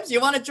bag of chips.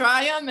 You want to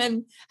try them?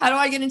 And how do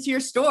I get into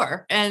your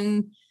store?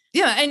 And,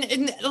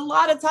 and a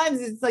lot of times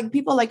it's like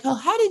people are like, oh,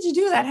 how did you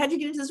do that? How did you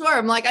get into the store?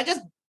 I'm like, I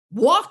just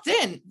walked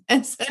in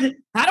and said,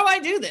 how do I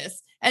do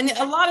this? And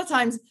a lot of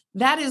times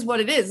that is what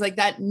it is, like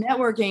that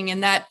networking,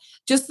 and that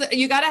just,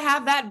 you got to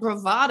have that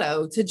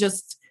bravado to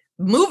just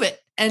move it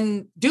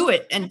and do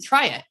it and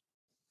try it.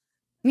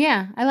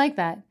 Yeah, I like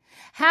that.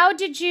 How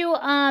did you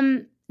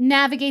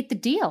navigate the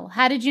deal?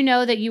 How did you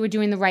know that you were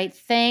doing the right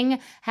thing?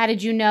 How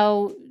did you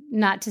know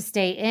not to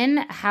stay in?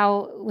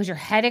 How was your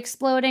head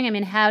exploding? I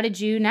mean, how did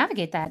you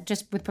navigate that?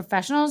 Just with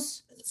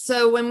professionals?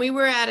 So when we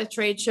were at a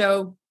trade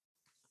show,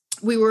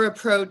 we were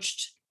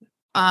approached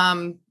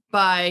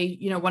by,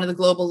 one of the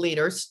global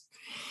leaders.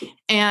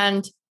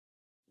 And,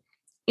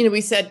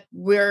 we said,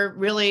 we're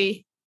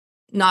really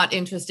not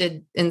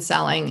interested in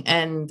selling.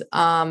 And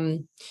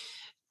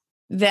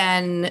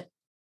then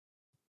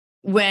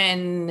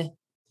when,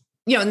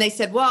 and they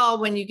said, well,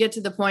 when you get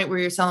to the point where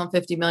you're selling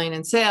 50 million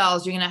in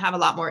sales, you're going to have a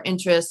lot more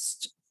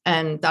interest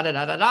and da, da,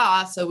 da, da,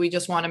 da. So we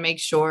just want to make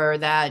sure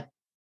that,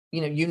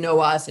 you know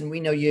us and we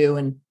know you,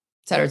 and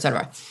et cetera, et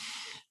cetera.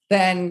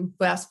 Then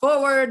fast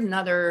forward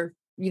another,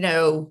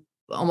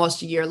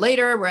 almost a year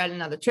later, we're at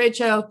another trade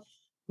show.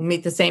 We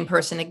meet the same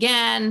person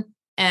again,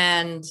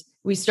 and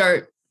we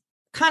start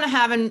kind of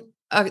having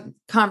a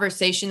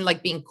conversation,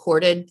 like being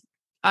courted,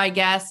 I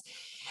guess.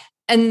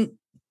 And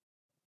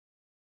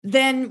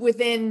then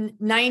within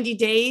 90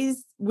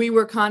 days, we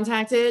were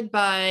contacted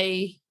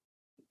by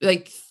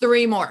like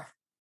 3 more.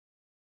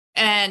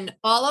 And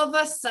all of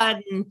a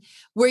sudden,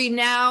 we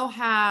now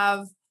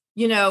have,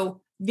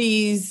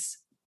 these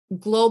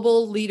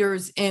global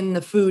leaders in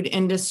the food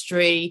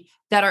industry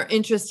that are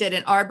interested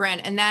in our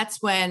brand. And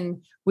that's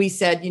when we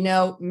said,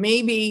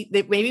 maybe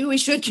we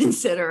should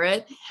consider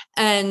it.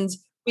 And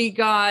we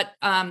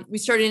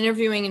started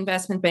interviewing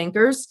investment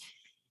bankers.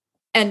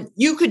 And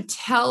you could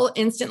tell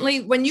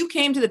instantly when you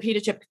came to the pita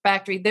chip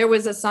factory, there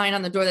was a sign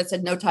on the door that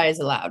said no ties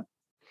allowed.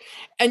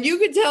 And you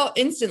could tell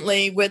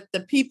instantly with the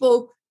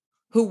people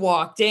who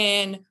walked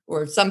in,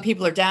 or some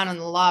people are down in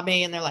the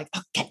lobby and they're like,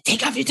 oh,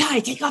 take off your tie,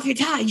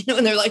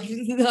 and they're like,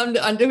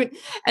 I'm doing,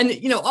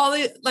 and all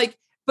the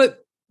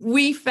but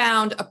we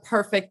found a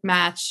perfect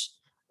match.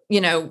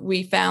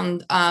 We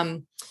found,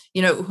 Houlihan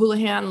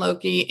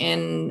Lokey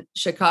in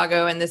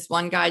Chicago and this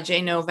one guy,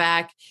 Jay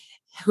Novak,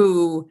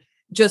 who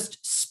just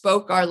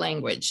spoke our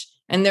language.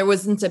 And there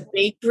wasn't a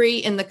bakery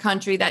in the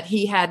country that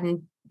he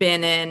hadn't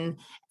been in.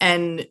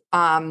 And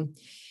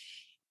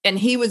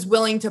he was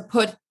willing to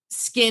put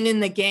skin in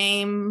the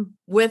game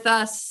with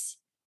us.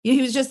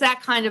 He was just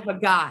that kind of a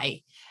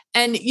guy.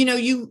 And,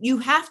 you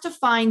have to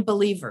find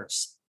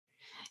believers.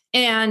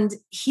 And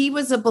he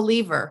was a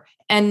believer.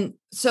 And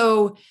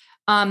so,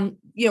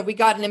 we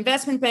got an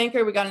investment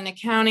banker, we got an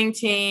accounting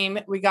team,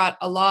 we got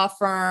a law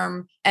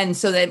firm. And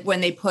so that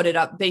when they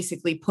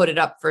basically put it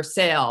up for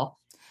sale.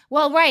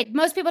 Well, right.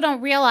 Most people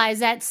don't realize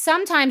that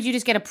sometimes you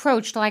just get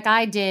approached like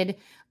I did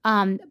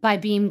by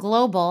Beam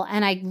Global.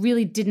 And I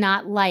really did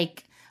not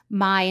like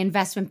my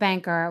investment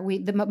banker.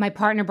 My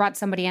partner brought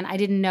somebody in. I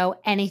didn't know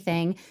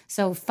anything.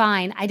 So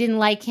fine. I didn't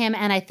like him.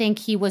 And I think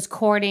he was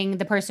courting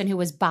the person who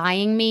was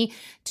buying me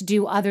to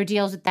do other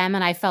deals with them.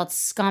 And I felt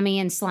scummy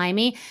and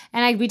slimy.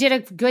 And we did a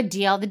good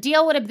deal. The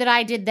deal that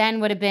I did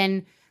then would have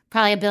been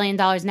probably $1 billion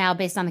now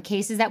based on the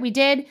cases that we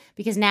did,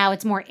 because now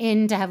it's more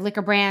in to have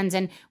liquor brands.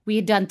 And we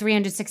had done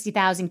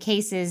 360,000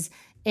 cases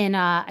in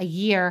a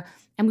year,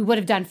 and we would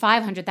have done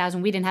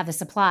 500,000. We didn't have the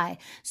supply.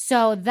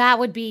 So that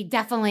would be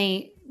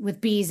definitely with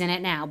bees in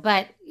it now.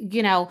 But,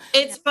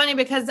 it's funny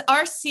because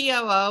our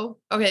COO,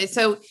 okay,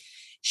 so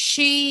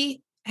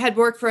she had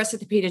worked for us at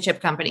the Pita Chip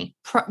Company.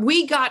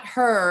 We got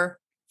her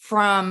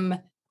from,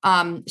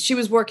 she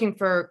was working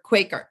for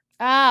Quaker.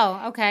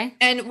 Oh, okay.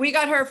 And we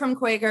got her from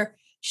Quaker.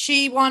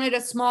 She wanted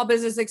a small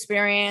business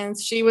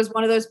experience. She was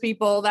one of those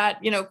people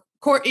that,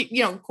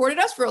 courted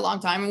us for a long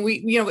time. And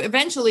we,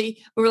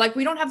 eventually we were like,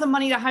 we don't have the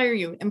money to hire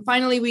you. And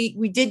finally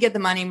we did get the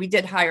money and we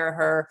did hire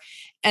her.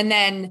 And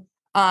then,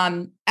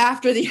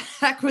 after the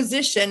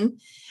acquisition,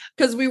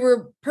 because we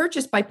were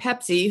purchased by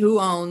Pepsi, who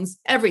owns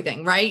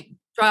everything, right?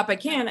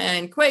 Tropicana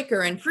and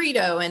Quaker and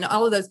Frito and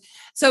all of those.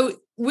 So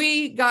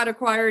we got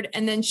acquired,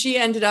 and then she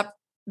ended up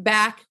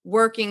back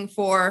working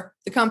for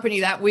the company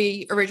that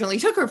we originally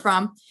took her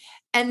from.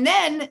 And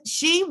then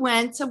she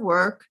went to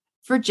work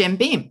for Jim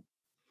Beam.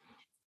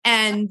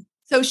 And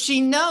so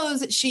she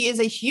knows she is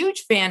a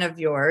huge fan of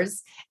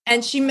yours,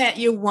 and she met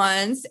you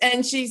once,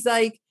 and she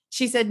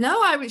said,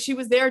 no, she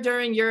was there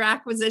during your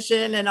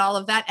acquisition and all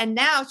of that. And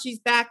now she's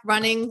back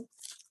running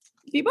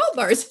the Bold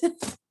Bars.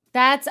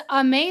 That's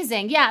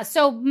amazing. Yeah.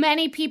 So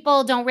many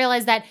people don't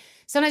realize that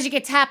sometimes you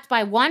get tapped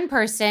by one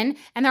person,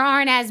 and there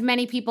aren't as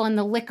many people in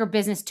the liquor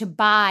business to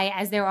buy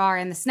as there are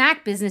in the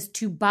snack business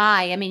to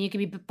buy. I mean, you can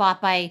be bought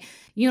by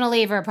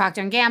Unilever,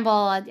 Procter &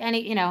 Gamble,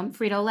 any,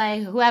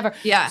 Frito-Lay, whoever.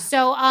 Yeah.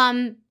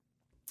 So,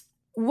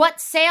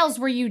 what sales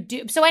were you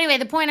do? So anyway,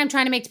 the point I'm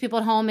trying to make to people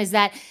at home is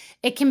that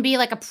it can be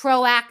like a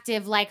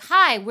proactive, like,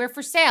 hi, we're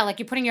for sale. Like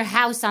you're putting your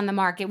house on the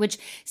market, which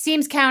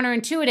seems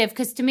counterintuitive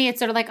because to me, it's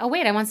sort of like, oh,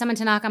 wait, I want someone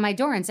to knock on my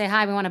door and say,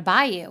 hi, we want to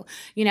buy you,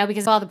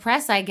 because of all the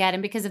press I get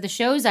and because of the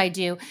shows I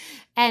do.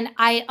 And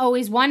I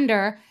always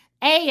wonder,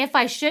 A, if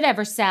I should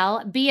ever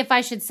sell, B, if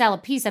I should sell a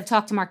piece. I've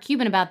talked to Mark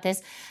Cuban about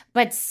this,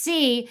 but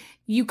C,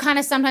 you kind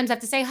of sometimes have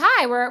to say,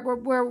 hi,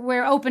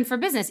 we're open for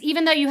business.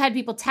 Even though you had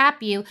people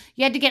tap you,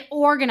 you had to get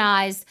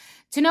organized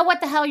to know what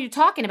the hell you're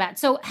talking about.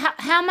 So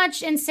how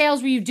much in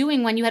sales were you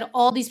doing when you had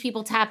all these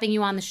people tapping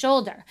you on the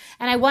shoulder?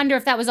 And I wonder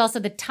if that was also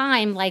the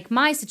time, like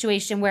my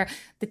situation, where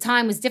the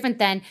time was different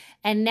then,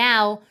 and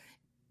now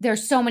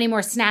there's so many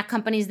more snack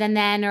companies than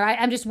then, or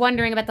I'm just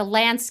wondering about the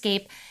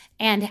landscape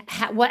and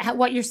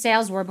what your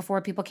sales were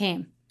before people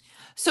came.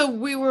 So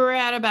we were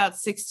at about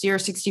 60 or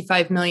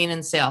 65 million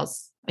in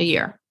sales a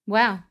year.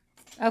 Wow.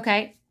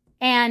 Okay.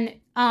 And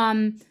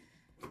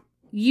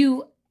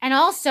and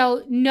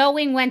also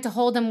knowing when to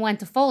hold them, when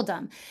to fold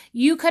them.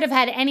 You could have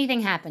had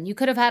anything happen. You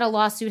could have had a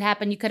lawsuit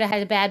happen. You could have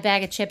had a bad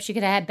bag of chips. You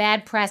could have had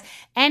bad press.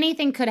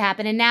 Anything could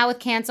happen. And now with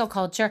cancel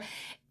culture,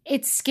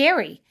 it's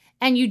scary.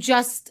 And you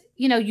just,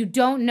 you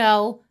don't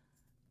know.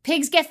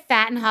 Pigs get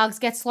fat and hogs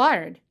get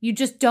slaughtered. You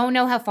just don't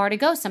know how far to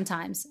go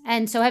sometimes.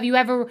 And so have you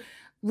ever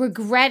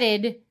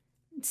regretted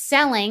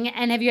selling,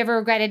 and have you ever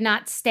regretted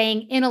not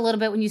staying in a little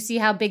bit when you see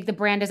how big the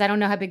brand is? I don't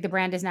know how big the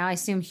brand is now. I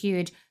assume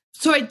huge.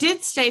 So I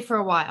did stay for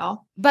a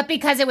while. But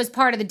because it was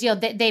part of the deal,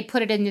 they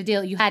put it in the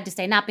deal, you had to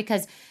stay, not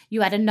because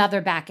you had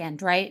another back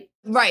end, right?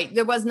 Right.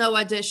 There was no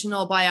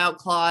additional buyout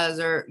clause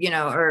or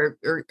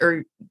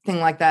thing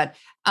like that.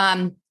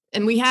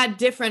 And we had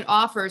different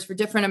offers for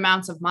different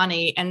amounts of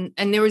money. And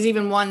there was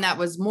even one that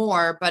was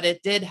more, but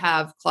it did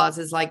have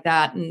clauses like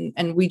that.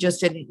 And we just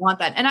didn't want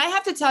that. And I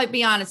have to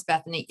be honest,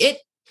 Bethany, it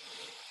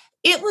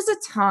was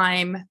a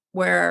time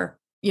where,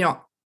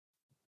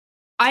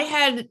 I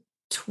had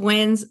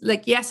twins.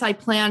 Like, yes, I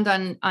planned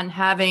on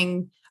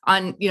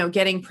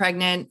getting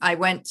pregnant. I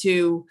went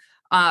to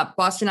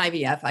Boston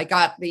IVF. I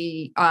got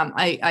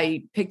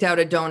I picked out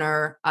a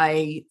donor.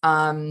 I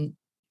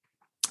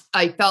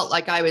felt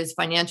like I was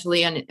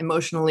financially and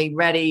emotionally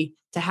ready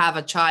to have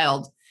a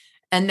child.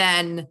 And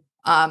then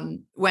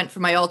went for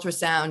my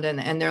ultrasound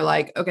and they're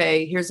like,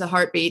 okay, here's a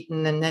heartbeat.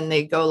 And then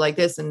they go like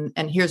this and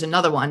here's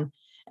another one.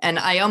 And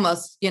I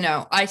almost,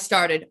 I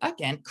started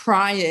again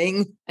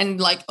crying and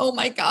like, oh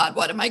my God,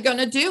 what am I going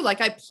to do? Like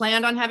I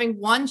planned on having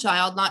one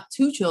child, not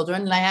two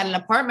children. And I had an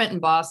apartment in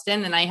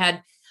Boston and I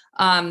had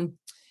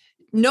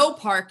no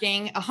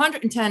parking,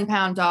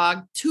 110-pound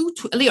dog, two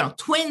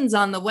twins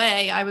on the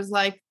way. I was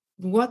like,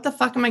 what the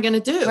fuck am I going to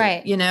do?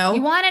 Right. You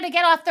wanted to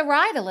get off the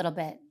ride a little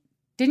bit.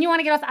 Didn't you want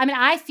to get off? I mean,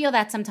 I feel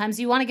that sometimes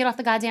you want to get off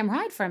the goddamn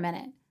ride for a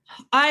minute.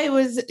 I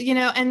was,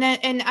 and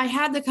I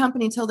had the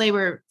company till they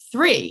were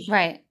 3.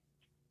 Right.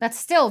 That's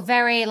still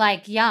very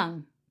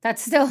young.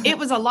 That's still. It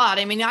was a lot.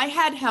 I mean, I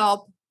had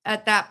help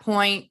at that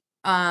point.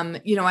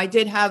 I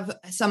did have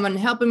someone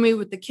helping me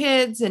with the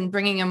kids and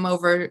bringing them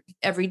over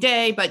every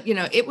day, but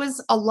it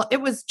was a lot. It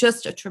was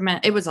just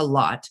it was a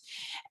lot.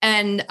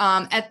 And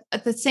at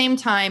the same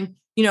time,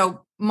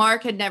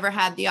 Mark had never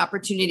had the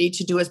opportunity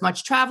to do as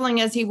much traveling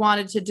as he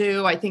wanted to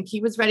do. I think he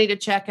was ready to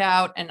check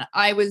out and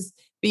I was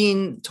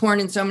being torn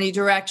in so many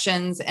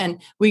directions.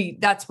 And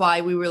that's why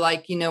we were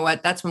like, you know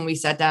what, that's when we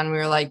sat down and we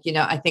were like,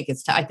 I think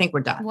I think we're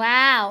done.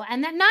 Wow.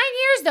 And that 9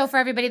 years though, for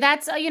everybody,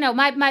 that's,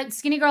 my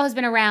Skinny Girl has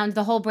been around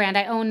the whole brand.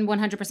 I own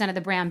 100% of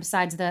the brand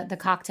besides the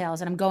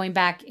cocktails and I'm going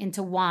back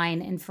into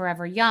wine and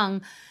Forever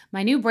Young,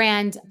 my new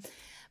brand,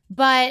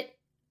 but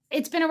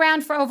it's been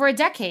around for over a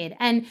decade.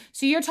 And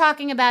so you're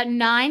talking about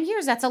 9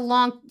 years. That's a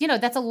long,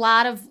 that's a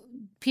lot of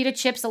pita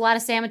chips, a lot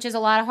of sandwiches, a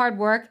lot of hard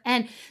work.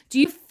 And do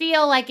you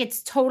feel like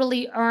it's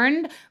totally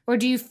earned or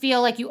do you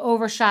feel like you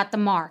overshot the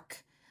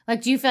mark?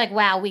 Like, do you feel like,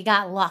 wow, we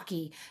got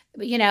lucky,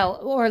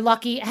 or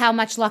lucky, how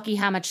much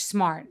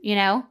smart,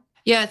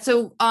 Yeah.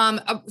 So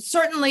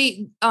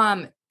certainly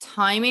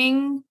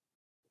timing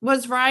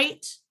was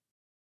right.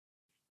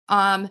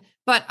 But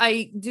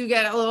I do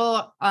get a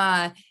little,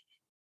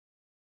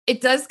 it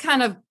does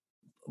kind of,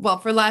 well,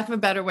 for lack of a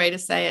better way to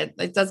say it,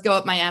 it does go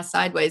up my ass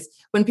sideways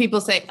when people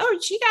say, oh,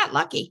 she got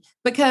lucky,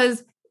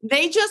 because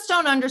they just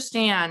don't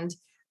understand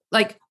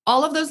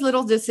all of those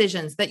little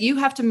decisions that you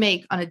have to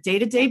make on a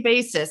day-to-day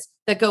basis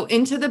that go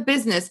into the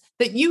business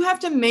that you have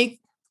to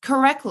make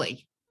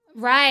correctly.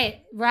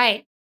 Right.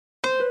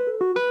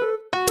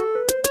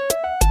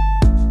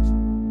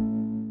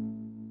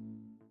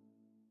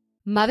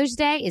 Mother's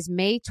Day is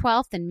May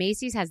 12th, and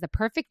Macy's has the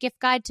perfect gift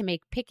guide to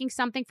make picking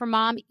something for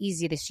mom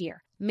easy this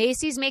year.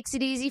 Macy's makes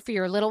it easy for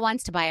your little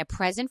ones to buy a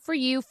present for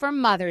you for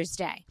Mother's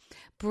Day.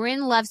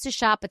 Bryn loves to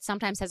shop, but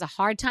sometimes has a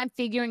hard time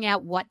figuring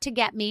out what to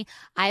get me.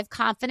 I have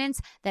confidence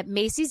that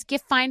Macy's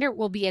Gift Finder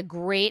will be a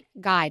great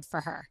guide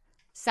for her.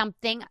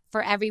 Something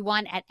for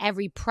everyone at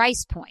every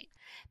price point.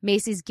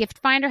 Macy's Gift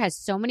Finder has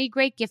so many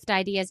great gift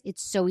ideas,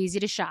 it's so easy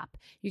to shop.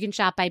 You can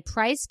shop by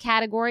price,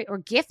 category, or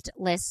gift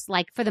lists,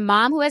 like for the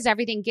mom who has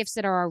everything, gifts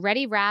that are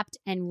already wrapped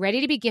and ready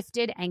to be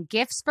gifted, and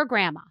gifts for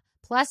grandma.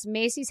 Plus,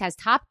 Macy's has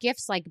top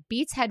gifts like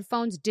Beats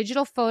headphones,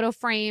 digital photo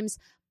frames,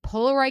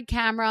 Polaroid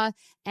camera,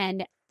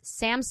 and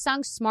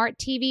Samsung Smart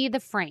TV,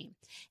 the frame.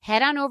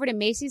 Head on over to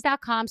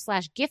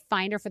Macys.com/gift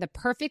finder for the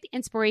perfect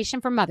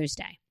inspiration for Mother's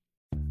Day.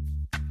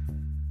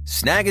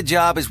 Snag a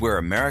Job is where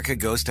America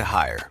goes to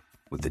hire,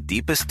 with the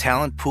deepest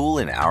talent pool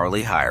in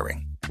hourly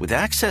hiring. With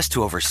access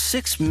to over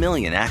 6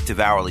 million active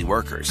hourly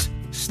workers,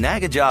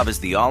 Snag a Job is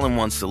the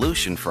all-in-one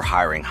solution for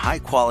hiring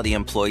high-quality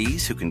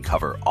employees who can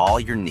cover all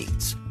your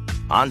needs.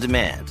 On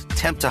demand,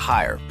 temp to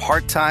hire,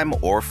 part-time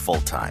or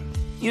full-time.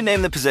 You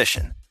name the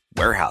position.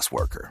 Warehouse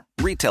worker,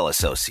 retail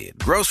associate,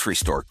 grocery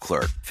store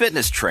clerk,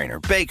 fitness trainer,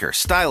 baker,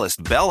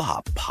 stylist,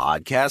 bellhop,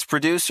 podcast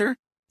producer.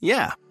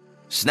 Yeah,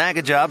 Snag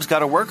a Job's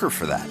got a worker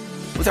for that.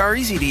 With our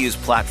easy-to-use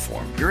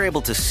platform, you're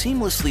able to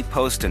seamlessly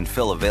post and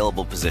fill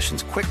available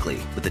positions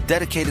quickly with a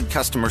dedicated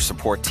customer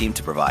support team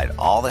to provide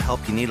all the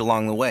help you need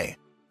along the way.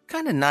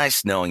 Kind of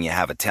nice knowing you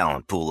have a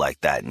talent pool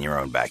like that in your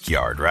own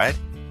backyard, right?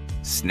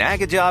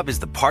 Snag a Job is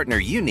the partner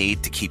you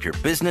need to keep your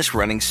business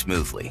running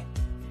smoothly.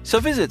 So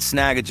visit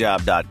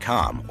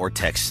snagajob.com or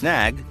text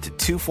snag to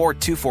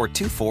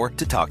 242424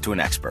 to talk to an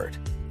expert.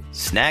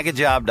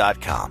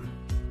 Snagajob.com,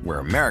 where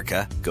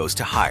America goes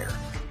to hire.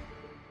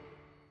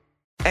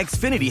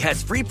 Xfinity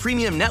has free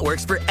premium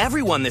networks for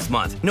everyone this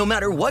month, no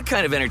matter what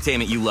kind of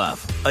entertainment you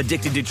love.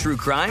 Addicted to true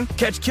crime?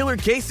 Catch killer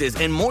cases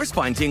and more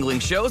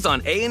spine-tingling shows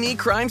on A&E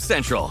Crime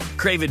Central.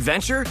 Crave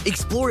adventure?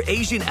 Explore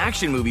Asian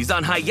action movies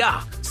on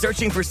Hi-YAH.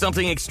 Searching for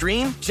something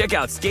extreme? Check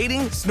out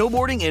skating,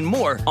 snowboarding, and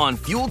more on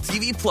Fuel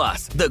TV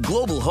Plus, the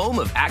global home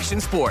of action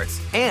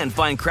sports. And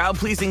find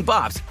crowd-pleasing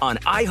bops on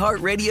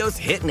iHeartRadio's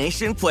Hit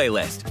Nation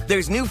playlist.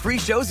 There's new free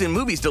shows and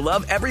movies to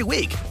love every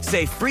week.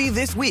 Say free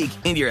this week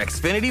in your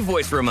Xfinity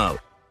voice remote.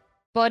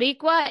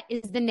 Boricua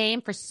is the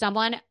name for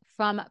someone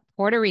from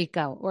Puerto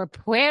Rico or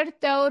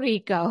Puerto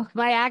Rico.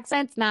 My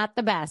accent's not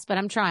the best, but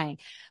I'm trying.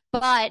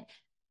 But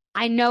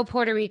I know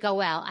Puerto Rico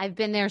well. I've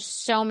been there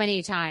so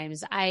many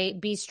times.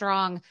 Be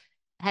Strong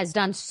has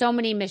done so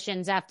many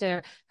missions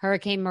after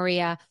Hurricane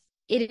Maria.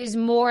 It is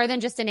more than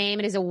just a name.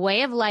 It is a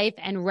way of life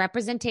and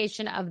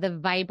representation of the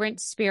vibrant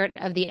spirit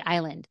of the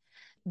island.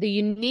 The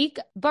unique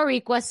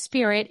Boricua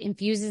spirit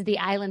infuses the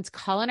island's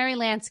culinary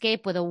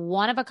landscape with a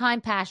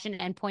one-of-a-kind passion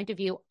and point of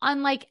view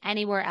unlike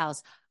anywhere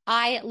else.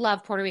 I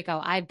love Puerto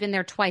Rico. I've been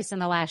there twice in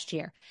the last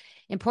year.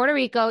 In Puerto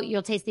Rico,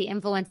 you'll taste the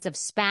influence of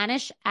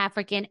Spanish,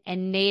 African,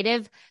 and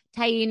native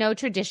Taino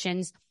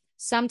traditions,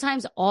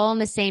 sometimes all in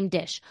the same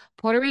dish.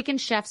 Puerto Rican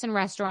chefs and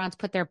restaurants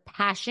put their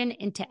passion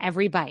into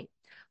every bite.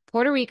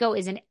 Puerto Rico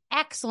is an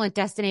excellent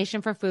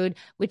destination for food,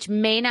 which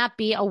may not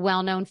be a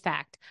well-known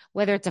fact.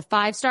 Whether it's a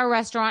 5-star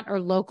restaurant or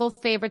local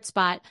favorite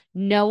spot,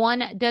 no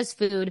one does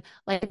food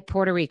like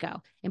Puerto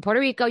Rico. In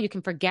Puerto Rico, you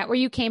can forget where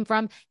you came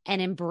from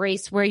and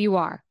embrace where you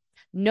are.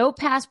 No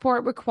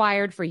passport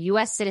required for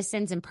U.S.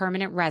 citizens and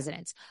permanent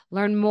residents.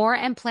 Learn more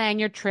and plan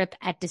your trip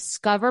at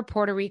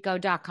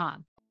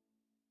discoverpuertorico.com.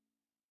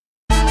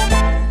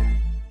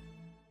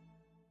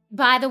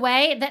 By the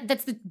way,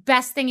 that's the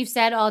best thing you've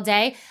said all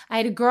day. I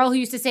had a girl who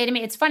used to say to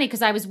me, it's funny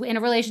because I was in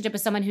a relationship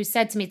with someone who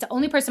said to me, it's the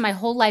only person my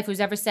whole life who's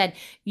ever said,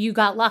 you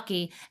got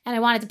lucky. And I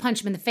wanted to punch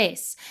him in the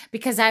face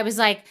because I was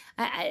like,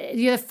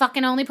 you're the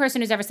fucking only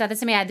person who's ever said this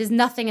to me. There's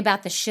nothing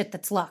about this shit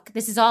that's luck.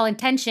 This is all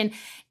intention.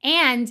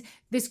 And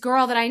this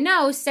girl that I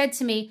know said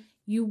to me,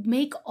 you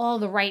make all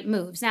the right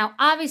moves. Now,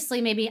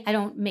 obviously, maybe I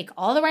don't make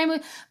all the right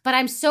moves, but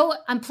I'm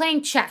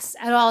playing chess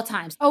at all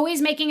times,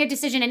 always making a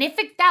decision. And if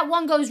that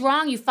one goes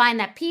wrong, you find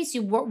that piece,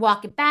 you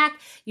walk it back,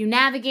 you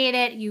navigate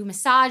it, you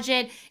massage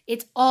it.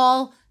 It's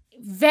all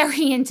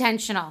very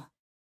intentional.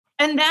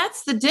 And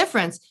that's the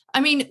difference.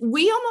 I mean,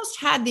 we almost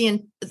had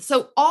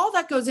so all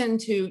that goes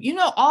into,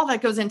 all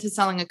that goes into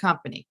selling a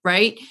company,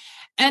 right?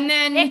 And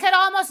then it could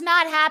almost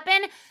not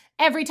happen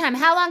every time.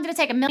 How long did it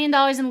take? $1 million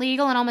in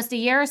legal in almost a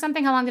year or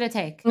something? How long did it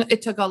take?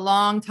 It took a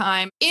long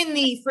time. In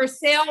the for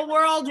sale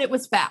world, it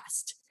was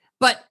fast.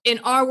 But in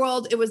our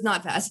world, it was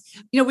not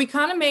fast. We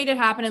kind of made it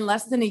happen in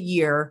less than a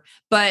year,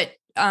 but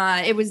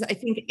it was, I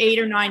think, 8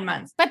 or 9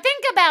 months. But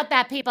think about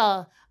that,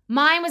 people.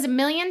 Mine was $1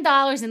 million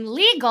in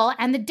legal.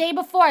 And the day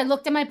before, I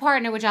looked at my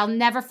partner, which I'll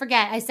never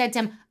forget. I said to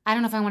him, I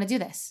don't know if I want to do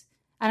this.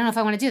 I don't know if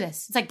I want to do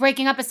this. It's like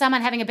breaking up with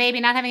someone, having a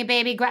baby, not having a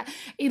baby.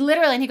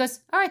 Literally, and he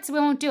goes, all right, so we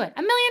won't do it. $1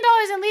 million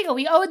in legal.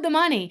 We owed the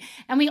money.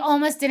 And we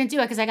almost didn't do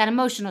it because I got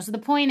emotional. So the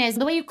point is,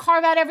 the way you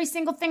carve out every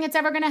single thing that's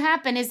ever going to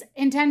happen is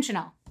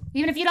intentional.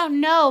 Even if you don't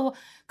know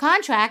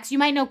contracts, you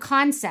might know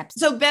concepts.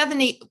 So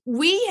Bethany,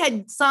 we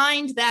had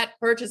signed that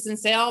purchase and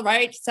sale,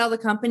 right? To sell the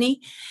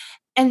company.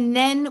 And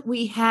then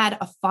we had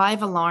a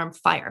 5-alarm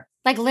fire.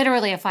 Like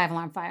literally a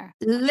 5-alarm fire.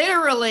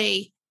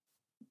 Literally.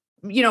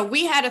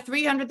 We had a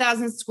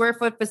 300,000 square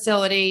foot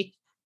facility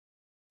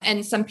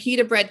and some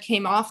pita bread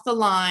came off the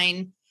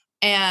line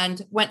and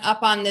went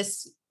up on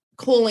this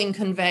cooling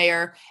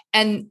conveyor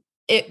and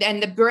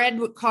the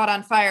bread caught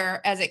on fire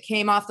as it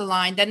came off the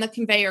line. Then the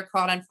conveyor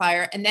caught on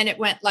fire and then it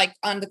went like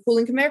on the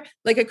cooling conveyor,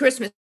 like a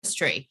Christmas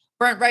tree,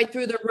 burnt right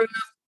through the roof.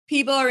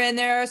 People are in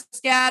there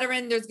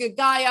scattering. There's a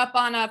guy up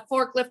on a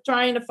forklift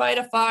trying to fight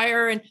a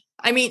fire. And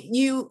I mean,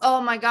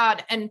 oh my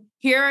God. And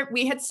here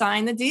we had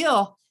signed the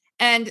deal.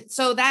 And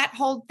so that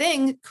whole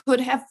thing could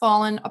have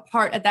fallen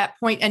apart at that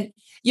point. And,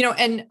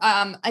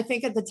 I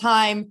think at the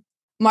time,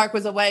 Mark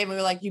was away and we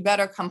were like, you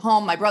better come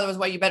home. My brother was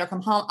away. You better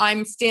come home.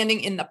 I'm standing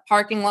in the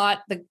parking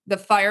lot. The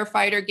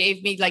firefighter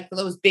gave me like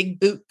those big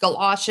boot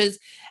galoshes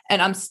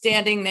and I'm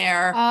standing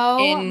there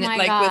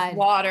with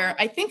water.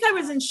 I think I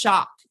was in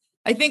shock.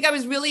 I think I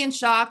was really in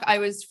shock. I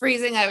was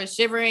freezing. I was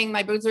shivering.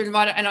 My boots were in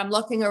water and I'm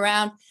looking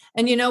around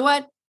and you know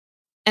what?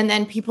 And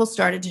then people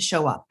started to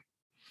show up.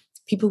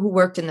 People who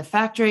worked in the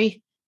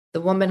factory,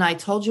 the woman I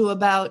told you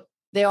about,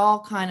 they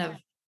all kind of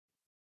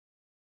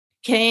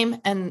came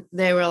and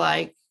they were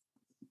like,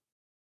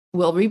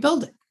 we'll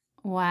rebuild it.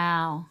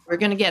 Wow. We're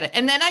going to get it.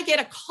 And then I get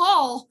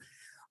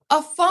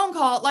a phone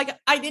call. Like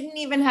I didn't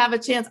even have a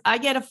chance. I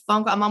get a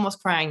phone call. I'm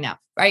almost crying now,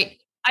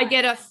 right? I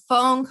get a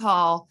phone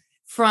call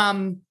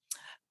from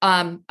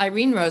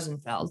Irene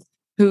Rosenfeld,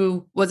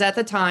 who was at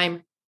the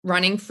time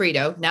running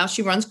Frito. Now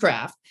she runs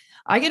Kraft.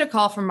 I get a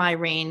call from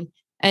Irene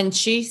and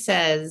she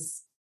says,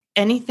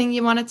 anything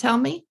you want to tell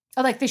me?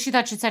 Oh, like she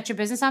thought she'd set your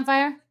business on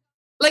fire?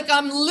 Like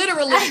I'm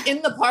literally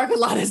in the parking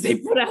lot as they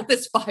put out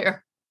this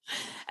fire.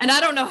 And I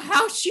don't know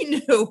how she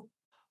knew,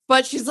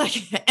 but she's like,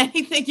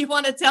 anything you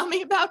want to tell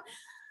me about?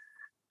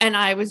 And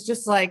I was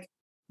just like,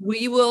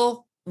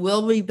 we'll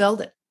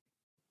rebuild it.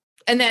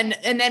 And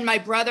then my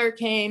brother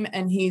came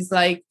and he's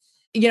like,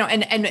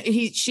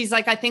 she's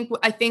like, I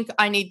think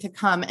I need to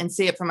come and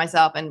see it for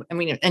myself.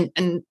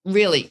 And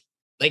really,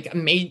 like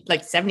made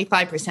like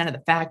 75% of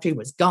the factory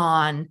was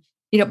gone.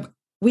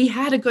 We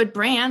had a good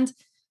brand,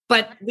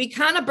 but we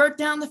kind of burnt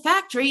down the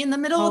factory in the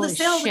middle of the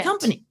sale of the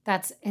company.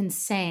 That's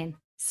insane.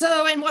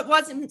 So, and what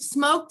wasn't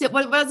smoked,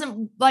 what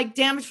wasn't like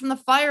damaged from the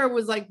fire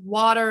was like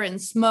water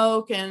and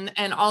smoke and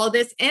all of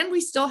this. And we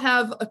still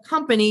have a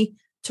company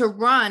to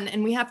run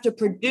and we have to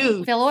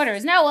produce. Fill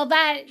orders. No, well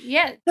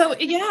yeah. So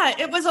yeah,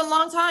 it was a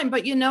long time,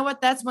 but you know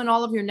what? That's when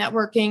all of your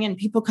networking and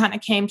people kind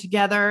of came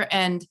together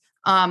and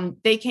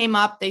They came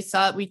up, they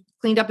saw, we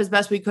cleaned up as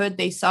best we could.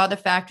 They saw the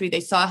factory.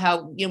 They saw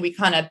how, we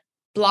kind of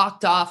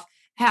blocked off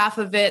half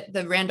of it.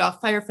 The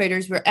Randolph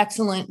firefighters were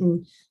excellent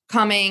in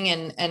coming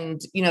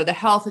and the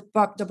health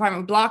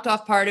department blocked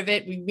off part of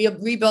it. We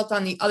rebuilt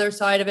on the other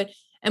side of it.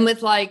 And we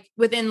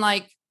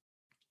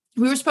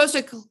were supposed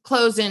to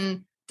close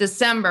in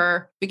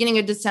December, beginning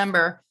of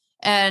December.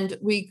 And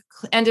we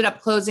ended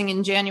up closing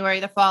in January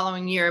the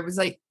following year. It was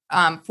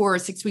 4 or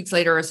 6 weeks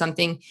later or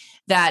something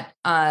that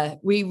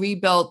we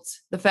rebuilt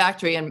the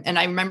factory. And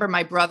I remember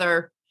my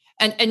brother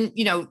and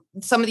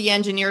some of the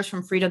engineers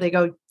from Frito, they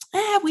go,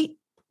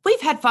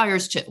 we've had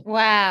fires too.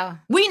 Wow.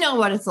 We know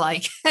what it's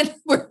like. And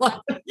we're like,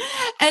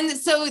 and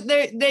so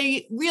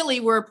they really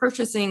were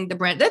purchasing the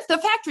brand. The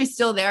factory's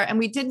still there and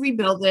we did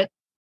rebuild it.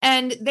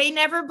 And they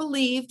never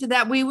believed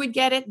that we would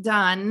get it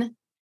done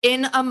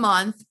in a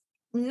month,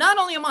 not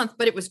only a month,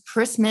 but it was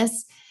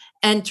Christmas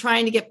and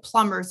trying to get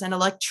plumbers and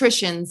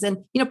electricians and,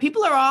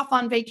 people are off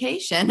on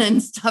vacation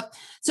and stuff.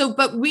 So,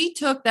 but we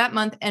took that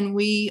month and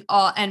we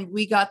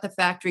got the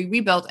factory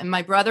rebuilt. And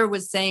my brother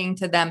was saying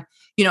to them,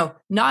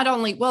 not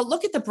only, well,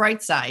 look at the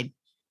bright side.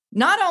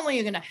 Not only are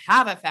you going to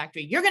have a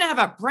factory, you're going to have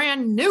a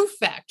brand new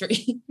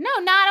factory. No,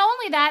 not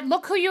only that,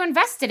 look who you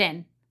invested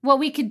in, what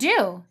we could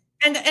do.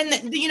 And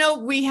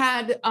we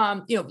had,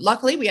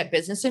 luckily we had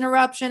business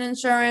interruption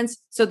insurance.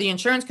 So the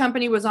insurance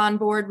company was on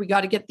board. We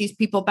got to get these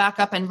people back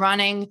up and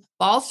running,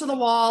 balls to the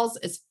walls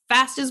as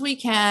fast as we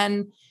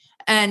can.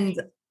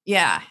 And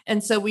yeah.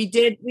 And so we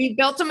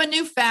built them a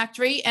new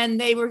factory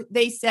and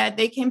they said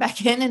they came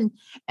back in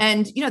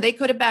and they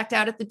could have backed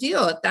out at the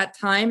deal at that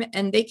time.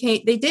 And they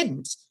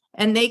didn't.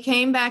 And they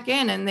came back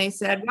in and they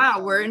said, wow,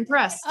 we're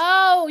impressed.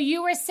 Oh,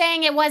 you were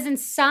saying it wasn't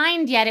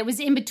signed yet. It was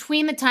in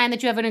between the time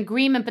that you have an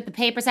agreement, but the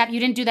papers you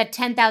didn't do that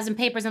 10,000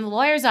 papers in the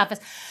lawyer's office.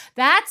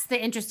 That's the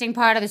interesting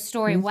part of the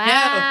story.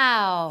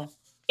 Wow. No.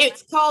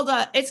 It's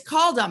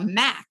called a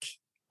MAC,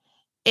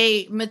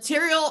 a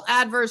material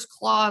adverse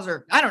clause,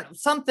 or I don't know,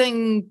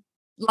 something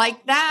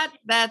like that.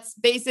 That's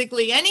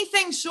basically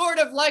anything short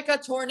of like a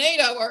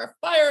tornado or a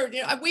fire.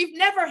 We've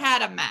never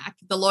had a MAC,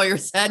 the lawyer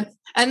said.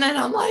 And then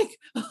I'm like,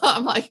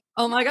 oh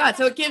my God.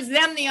 So it gives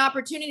them the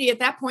opportunity. At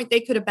that point,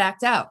 they could have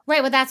backed out.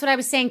 Right. Well, that's what I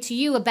was saying to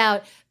you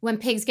about when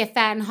pigs get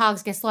fat and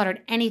hogs get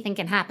slaughtered, anything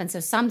can happen. So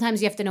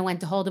sometimes you have to know when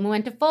to hold them and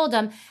when to fold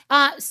them.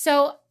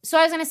 So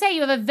I was going to say,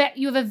 you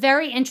have a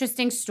very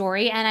interesting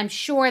story. And I'm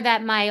sure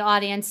that my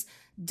audience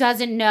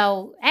doesn't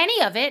know any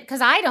of it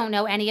because I don't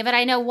know any of it.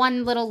 I know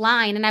one little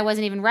line and I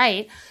wasn't even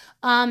right.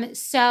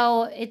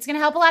 So it's going to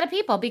help a lot of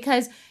people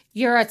because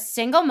you're a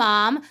single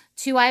mom,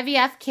 2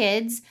 IVF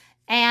kids,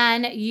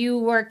 and you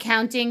were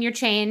counting your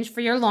change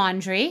for your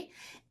laundry.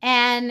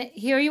 And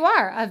here you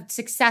are, a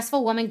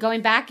successful woman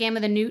going back in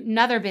with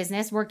another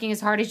business, working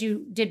as hard as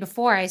you did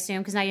before, I assume,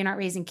 because now you're not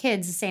raising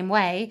kids the same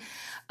way.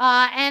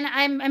 And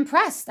I'm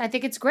impressed. I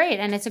think it's great.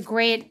 And it's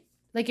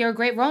you're a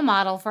great role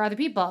model for other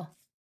people.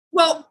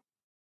 Well,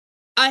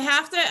 I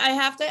have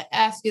to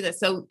ask you this.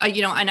 So,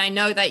 and I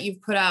know that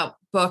you've put out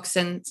books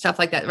and stuff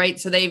like that, right?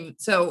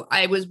 So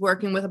I was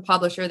working with a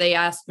publisher. They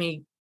asked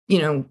me,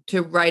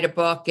 to write a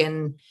book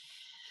and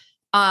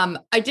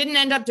I didn't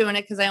end up doing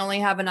it because I only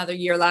have another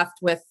year left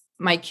with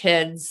my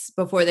kids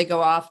before they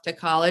go off to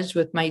college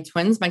with my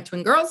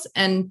twin girls.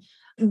 And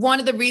one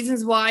of the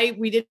reasons why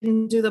we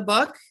didn't do the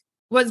book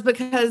was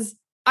because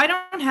I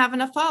don't have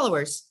enough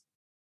followers.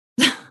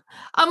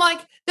 I'm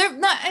like,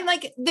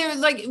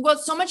 well,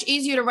 it's so much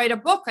easier to write a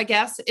book, I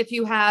guess, if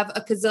you have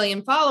a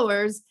gazillion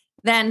followers.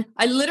 Then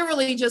I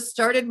literally just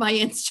started my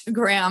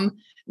Instagram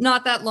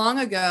not that long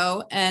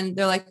ago. And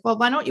they're like, well,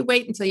 why don't you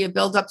wait until you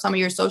build up some of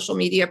your social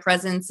media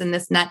presence and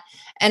this and that.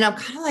 And I'm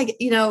kind of like,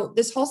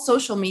 this whole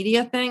social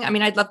media thing. I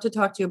mean, I'd love to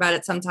talk to you about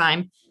it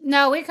sometime.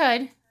 No, we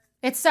could.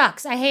 It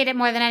sucks. I hate it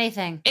more than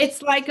anything.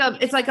 It's like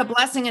a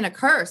blessing and a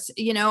curse.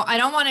 I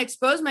don't want to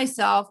expose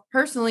myself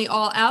personally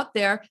all out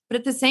there, but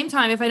at the same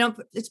time, if I don't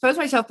expose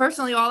myself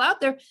personally all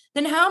out there,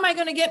 then how am I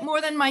going to get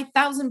more than my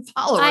 1,000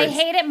 followers? I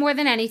hate it more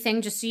than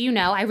anything, just so you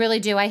know. I really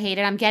do. I hate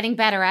it. I'm getting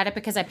better at it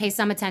because I pay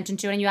some attention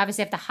to it. And you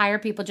obviously have to hire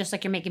people just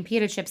like you're making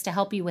pita chips to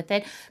help you with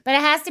it. But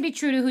it has to be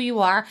true to who you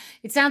are.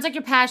 It sounds like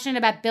you're passionate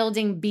about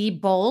building Be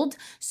Bold.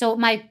 So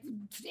my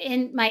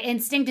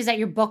instinct is that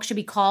your book should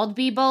be called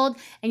Be Bold,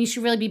 and you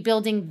should really be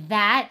building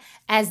that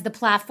as the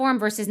platform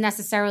versus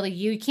necessarily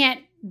you. You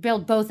can't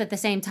build both at the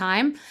same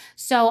time.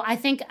 So I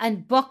think a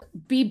book,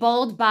 Be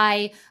Bold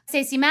by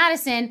Stacey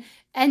Madison,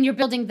 and you're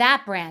building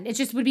that brand. It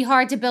just would be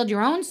hard to build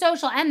your own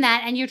social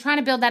and you're trying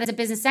to build that as a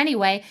business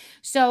anyway.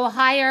 So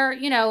hire,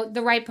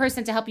 the right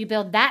person to help you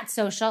build that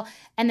social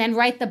and then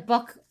write the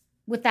book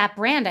with that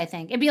brand, I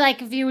think. It'd be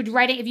like if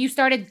you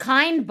started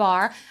Kind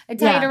Bar, I'd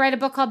tell you to write a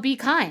book called Be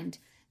Kind.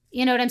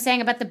 You know what I'm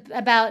saying about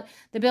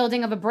the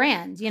building of a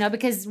brand,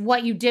 because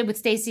what you did with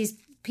Stacey's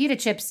pita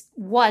chips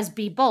was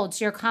Be Bold.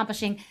 So you're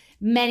accomplishing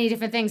many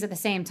different things at the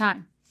same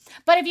time.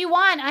 But if you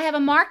want, I have a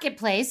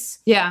marketplace.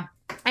 Yeah.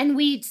 And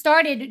we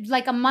started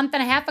like a month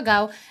and a half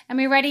ago, and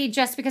we already,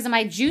 just because of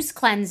my juice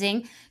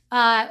cleansing,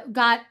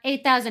 got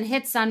 8,000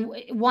 hits on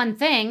one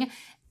thing.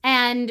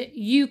 and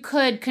you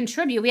could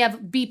contribute. We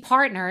have Be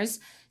Partners.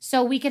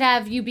 So we could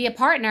have you be a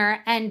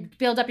partner and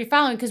build up your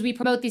following because we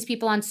promote these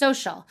people on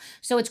social.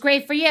 So it's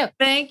great for you.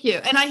 Thank you.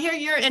 And I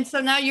hear so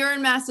now you're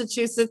in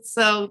Massachusetts.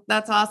 So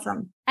that's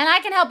awesome. And I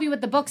can help you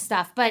with the book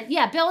stuff. But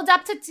yeah, build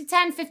up to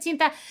 10, 15,000,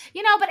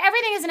 but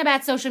everything isn't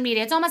about social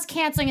media. It's almost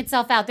canceling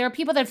itself out. There are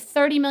people that have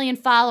 30 million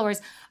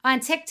followers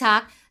on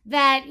TikTok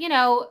that,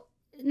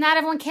 not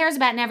everyone cares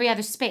about in every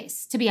other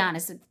space, to be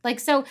honest.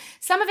 So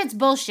some of it's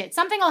bullshit.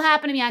 Something will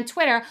happen to me on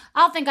Twitter.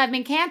 I'll think I've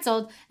been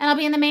canceled and I'll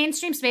be in the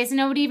mainstream space and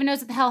nobody even knows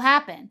what the hell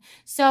happened.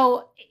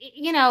 So,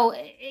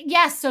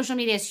 yes, social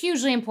media is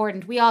hugely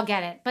important. We all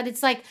get it. But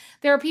it's like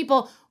there are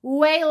people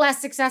way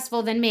less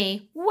successful than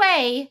me,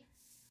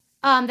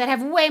 that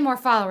have way more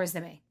followers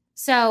than me.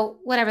 So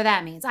whatever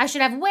that means. I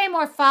should have way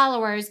more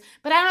followers,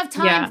 but I don't have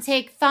time to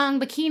take thong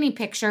bikini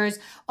pictures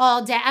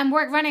all day. I'm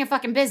running a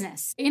fucking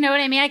business. You know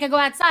what I mean? I could go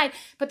outside,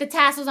 put the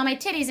tassels on my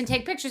titties and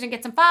take pictures and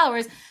get some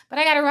followers, but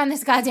I got to run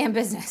this goddamn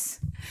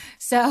business.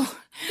 So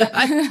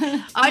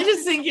I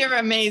just think you're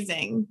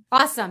amazing.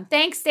 Awesome.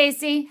 Thanks,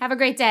 Stacey. Have a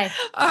great day.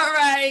 All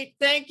right.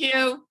 Thank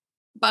you.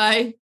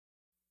 Bye.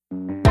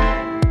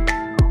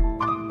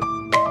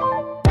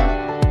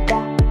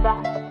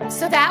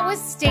 So that was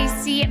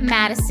Stacey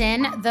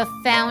Madison, the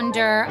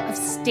founder of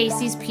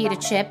Stacey's Pita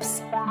Chips.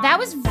 That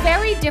was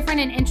very different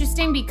and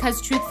interesting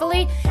because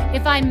truthfully,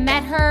 if I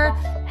met her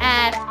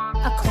at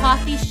a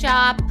coffee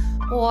shop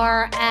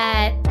or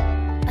at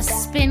a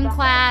spin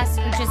class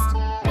or just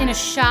in a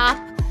shop,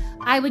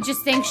 I would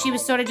just think she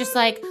was sort of just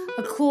like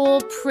a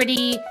cool,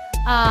 pretty,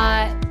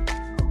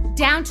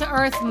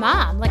 down-to-earth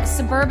mom, like a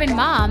suburban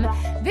mom.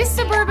 This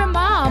suburban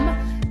mom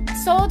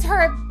sold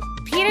her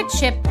pita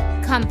chip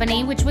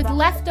company, which was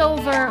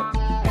leftover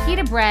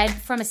pita bread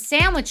from a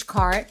sandwich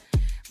cart,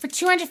 for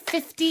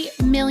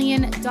 $250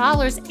 million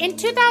in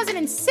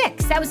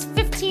 2006. That was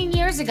 15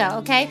 years ago,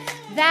 okay?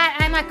 That,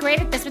 I'm not great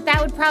at this, but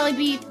that would probably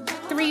be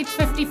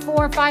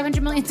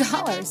 $500 million.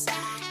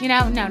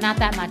 No, not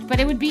that much, but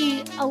it would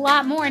be a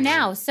lot more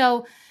now.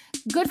 So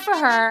good for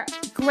her.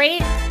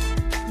 Great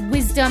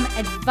wisdom,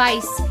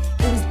 advice.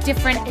 It was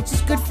different. It's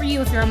just good for you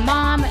if you're a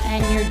mom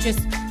and you're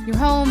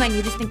home and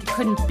you just think it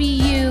couldn't be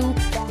you.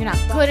 You're not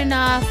good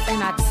enough. You're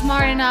not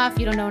smart enough.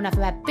 You don't know enough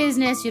about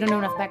business. You don't know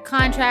enough about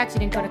contracts. You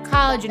didn't go to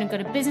college. You didn't go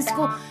to business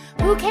school.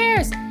 Who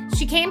cares?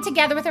 She came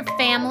together with her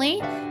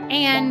family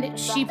and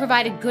she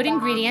provided good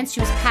ingredients. She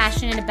was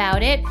passionate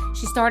about it.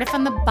 She started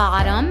from the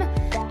bottom.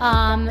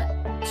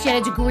 She had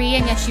a degree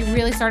and yet she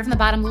really started from the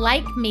bottom.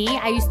 Like me,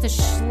 I used to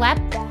stay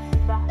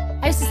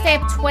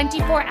up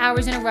 24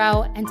 hours in a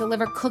row and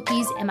deliver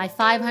cookies in my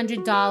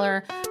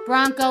 $500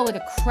 Bronco with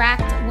a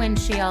cracked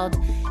windshield.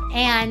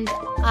 And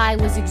I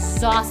was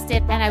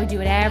exhausted. And I would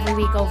do it every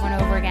week over and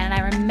over again. And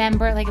I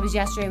remember it like it was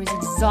yesterday. It was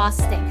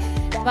exhausting.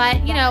 But,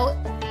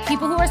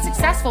 people who are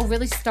successful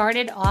really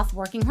started off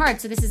working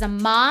hard. So this is a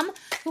mom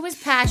who was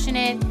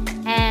passionate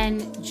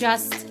and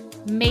just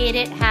made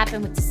it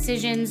happen with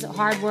decisions,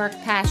 hard work,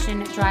 passion,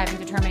 drive, and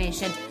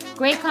determination.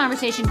 Great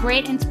conversation,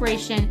 great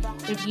inspiration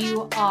if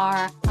you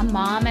are a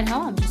mom at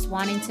home just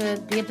wanting to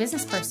be a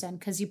business person,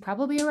 because you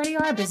probably already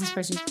are a business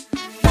person.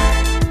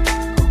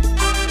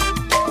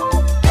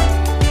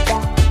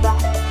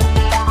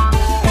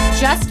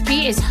 Just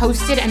Be is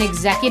hosted and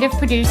executive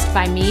produced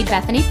by me,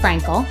 Bethany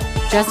Frankel.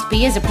 Just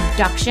Be is a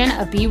production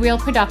of Be Real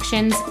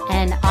Productions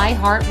and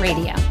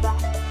iHeartRadio.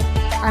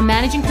 Our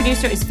managing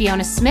producer is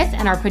Fiona Smith,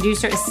 and our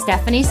producer is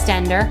Stephanie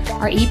Stender.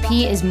 Our EP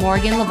is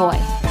Morgan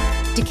Lavoie.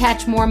 To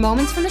catch more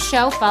moments from the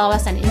show, follow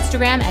us on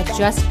Instagram at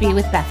Just Be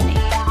with Bethany.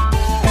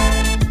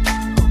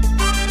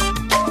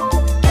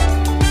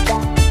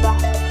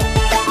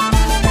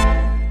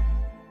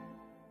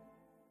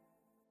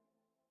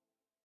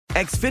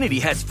 Xfinity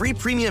has free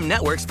premium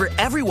networks for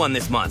everyone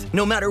this month,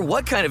 no matter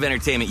what kind of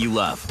entertainment you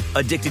love.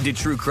 Addicted to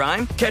true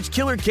crime? Catch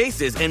killer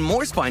cases and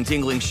more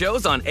spine-tingling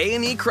shows on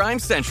A&E Crime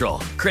Central.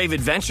 Crave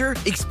adventure?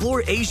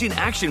 Explore Asian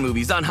action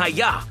movies on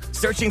Hi-YAH.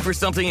 Searching for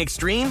something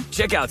extreme?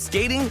 Check out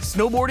skating,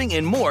 snowboarding,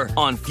 and more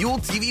on Fuel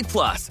TV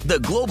Plus, the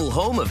global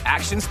home of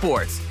action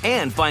sports.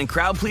 And find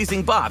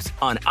crowd-pleasing bops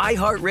on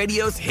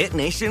iHeartRadio's Hit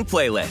Nation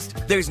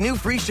playlist. There's new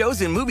free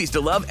shows and movies to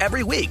love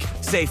every week.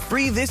 Say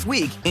free this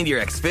week in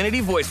your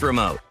Xfinity voice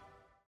remote.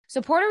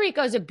 So Puerto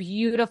Rico is a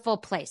beautiful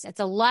place. It's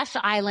a lush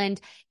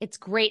island. It's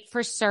great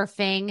for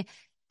surfing.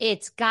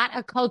 It's got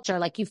a culture.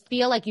 Like you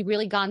feel like you've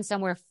really gone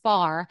somewhere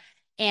far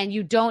and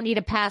you don't need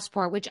a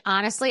passport, which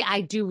honestly,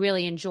 I do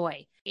really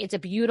enjoy. It's a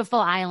beautiful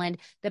island.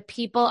 The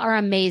people are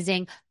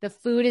amazing. The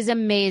food is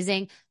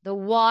amazing. The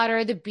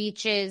water, the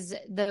beaches,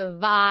 the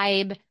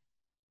vibe.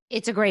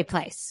 It's a great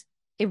place.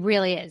 It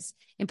really is.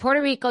 In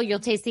Puerto Rico, you'll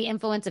taste the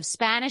influence of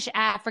Spanish,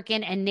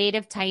 African, and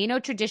native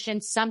Taino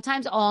traditions,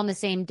 sometimes all in the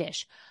same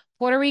dish.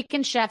 Puerto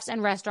Rican chefs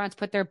and restaurants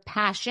put their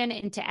passion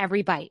into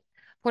every bite.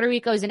 Puerto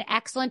Rico is an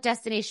excellent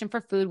destination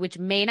for food, which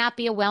may not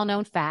be a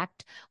well-known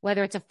fact.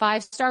 Whether it's a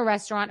 5-star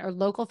restaurant or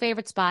local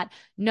favorite spot,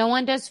 no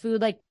one does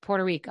food like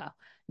Puerto Rico.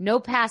 No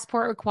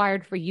passport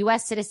required for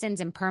U.S.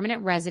 citizens and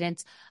permanent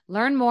residents.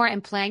 Learn more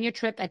and plan your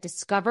trip at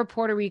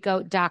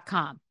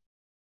discoverpuertorico.com.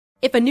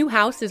 If a new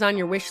house is on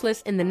your wish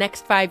list in the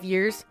next 5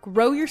 years,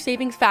 grow your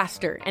savings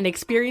faster and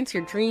experience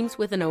your dreams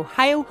with an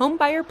Ohio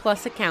Homebuyer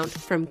Plus account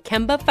from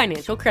Kemba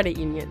Financial Credit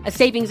Union. A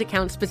savings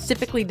account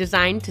specifically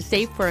designed to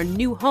save for a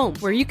new home,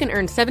 where you can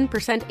earn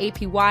 7%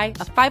 APY,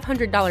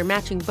 a $500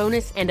 matching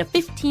bonus, and a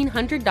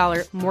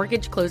 $1,500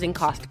 mortgage closing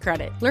cost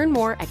credit. Learn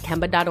more at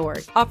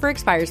Kemba.org. Offer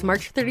expires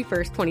March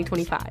 31st,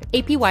 2025.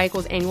 APY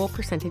equals annual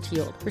percentage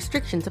yield.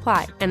 Restrictions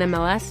apply.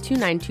 NMLS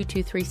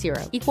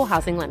 292230. Equal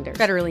housing lender.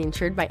 Federally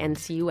insured by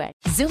NCUA.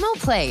 Xumo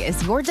Play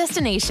is your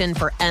destination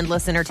for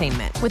endless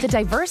entertainment. With a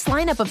diverse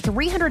lineup of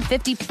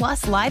 350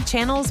 plus live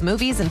channels,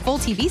 movies, and full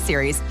TV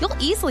series, you'll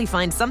easily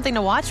find something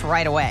to watch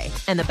right away.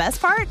 And the best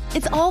part?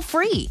 It's all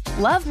free.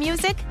 Love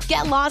music?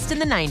 Get lost in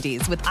the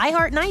 90s with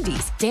iHeart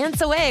 90s,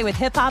 dance away with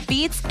hip-hop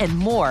beats, and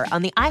more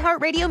on the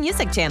iHeartRadio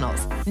music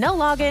channels. No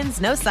logins,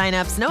 no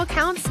signups, no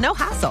accounts, no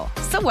hassle.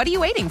 So what are you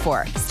waiting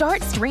for?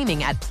 Start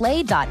streaming at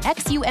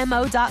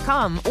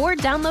play.xumo.com or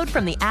download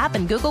from the app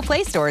and Google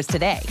Play stores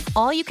today.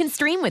 All you can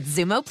stream with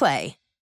Xumo Play.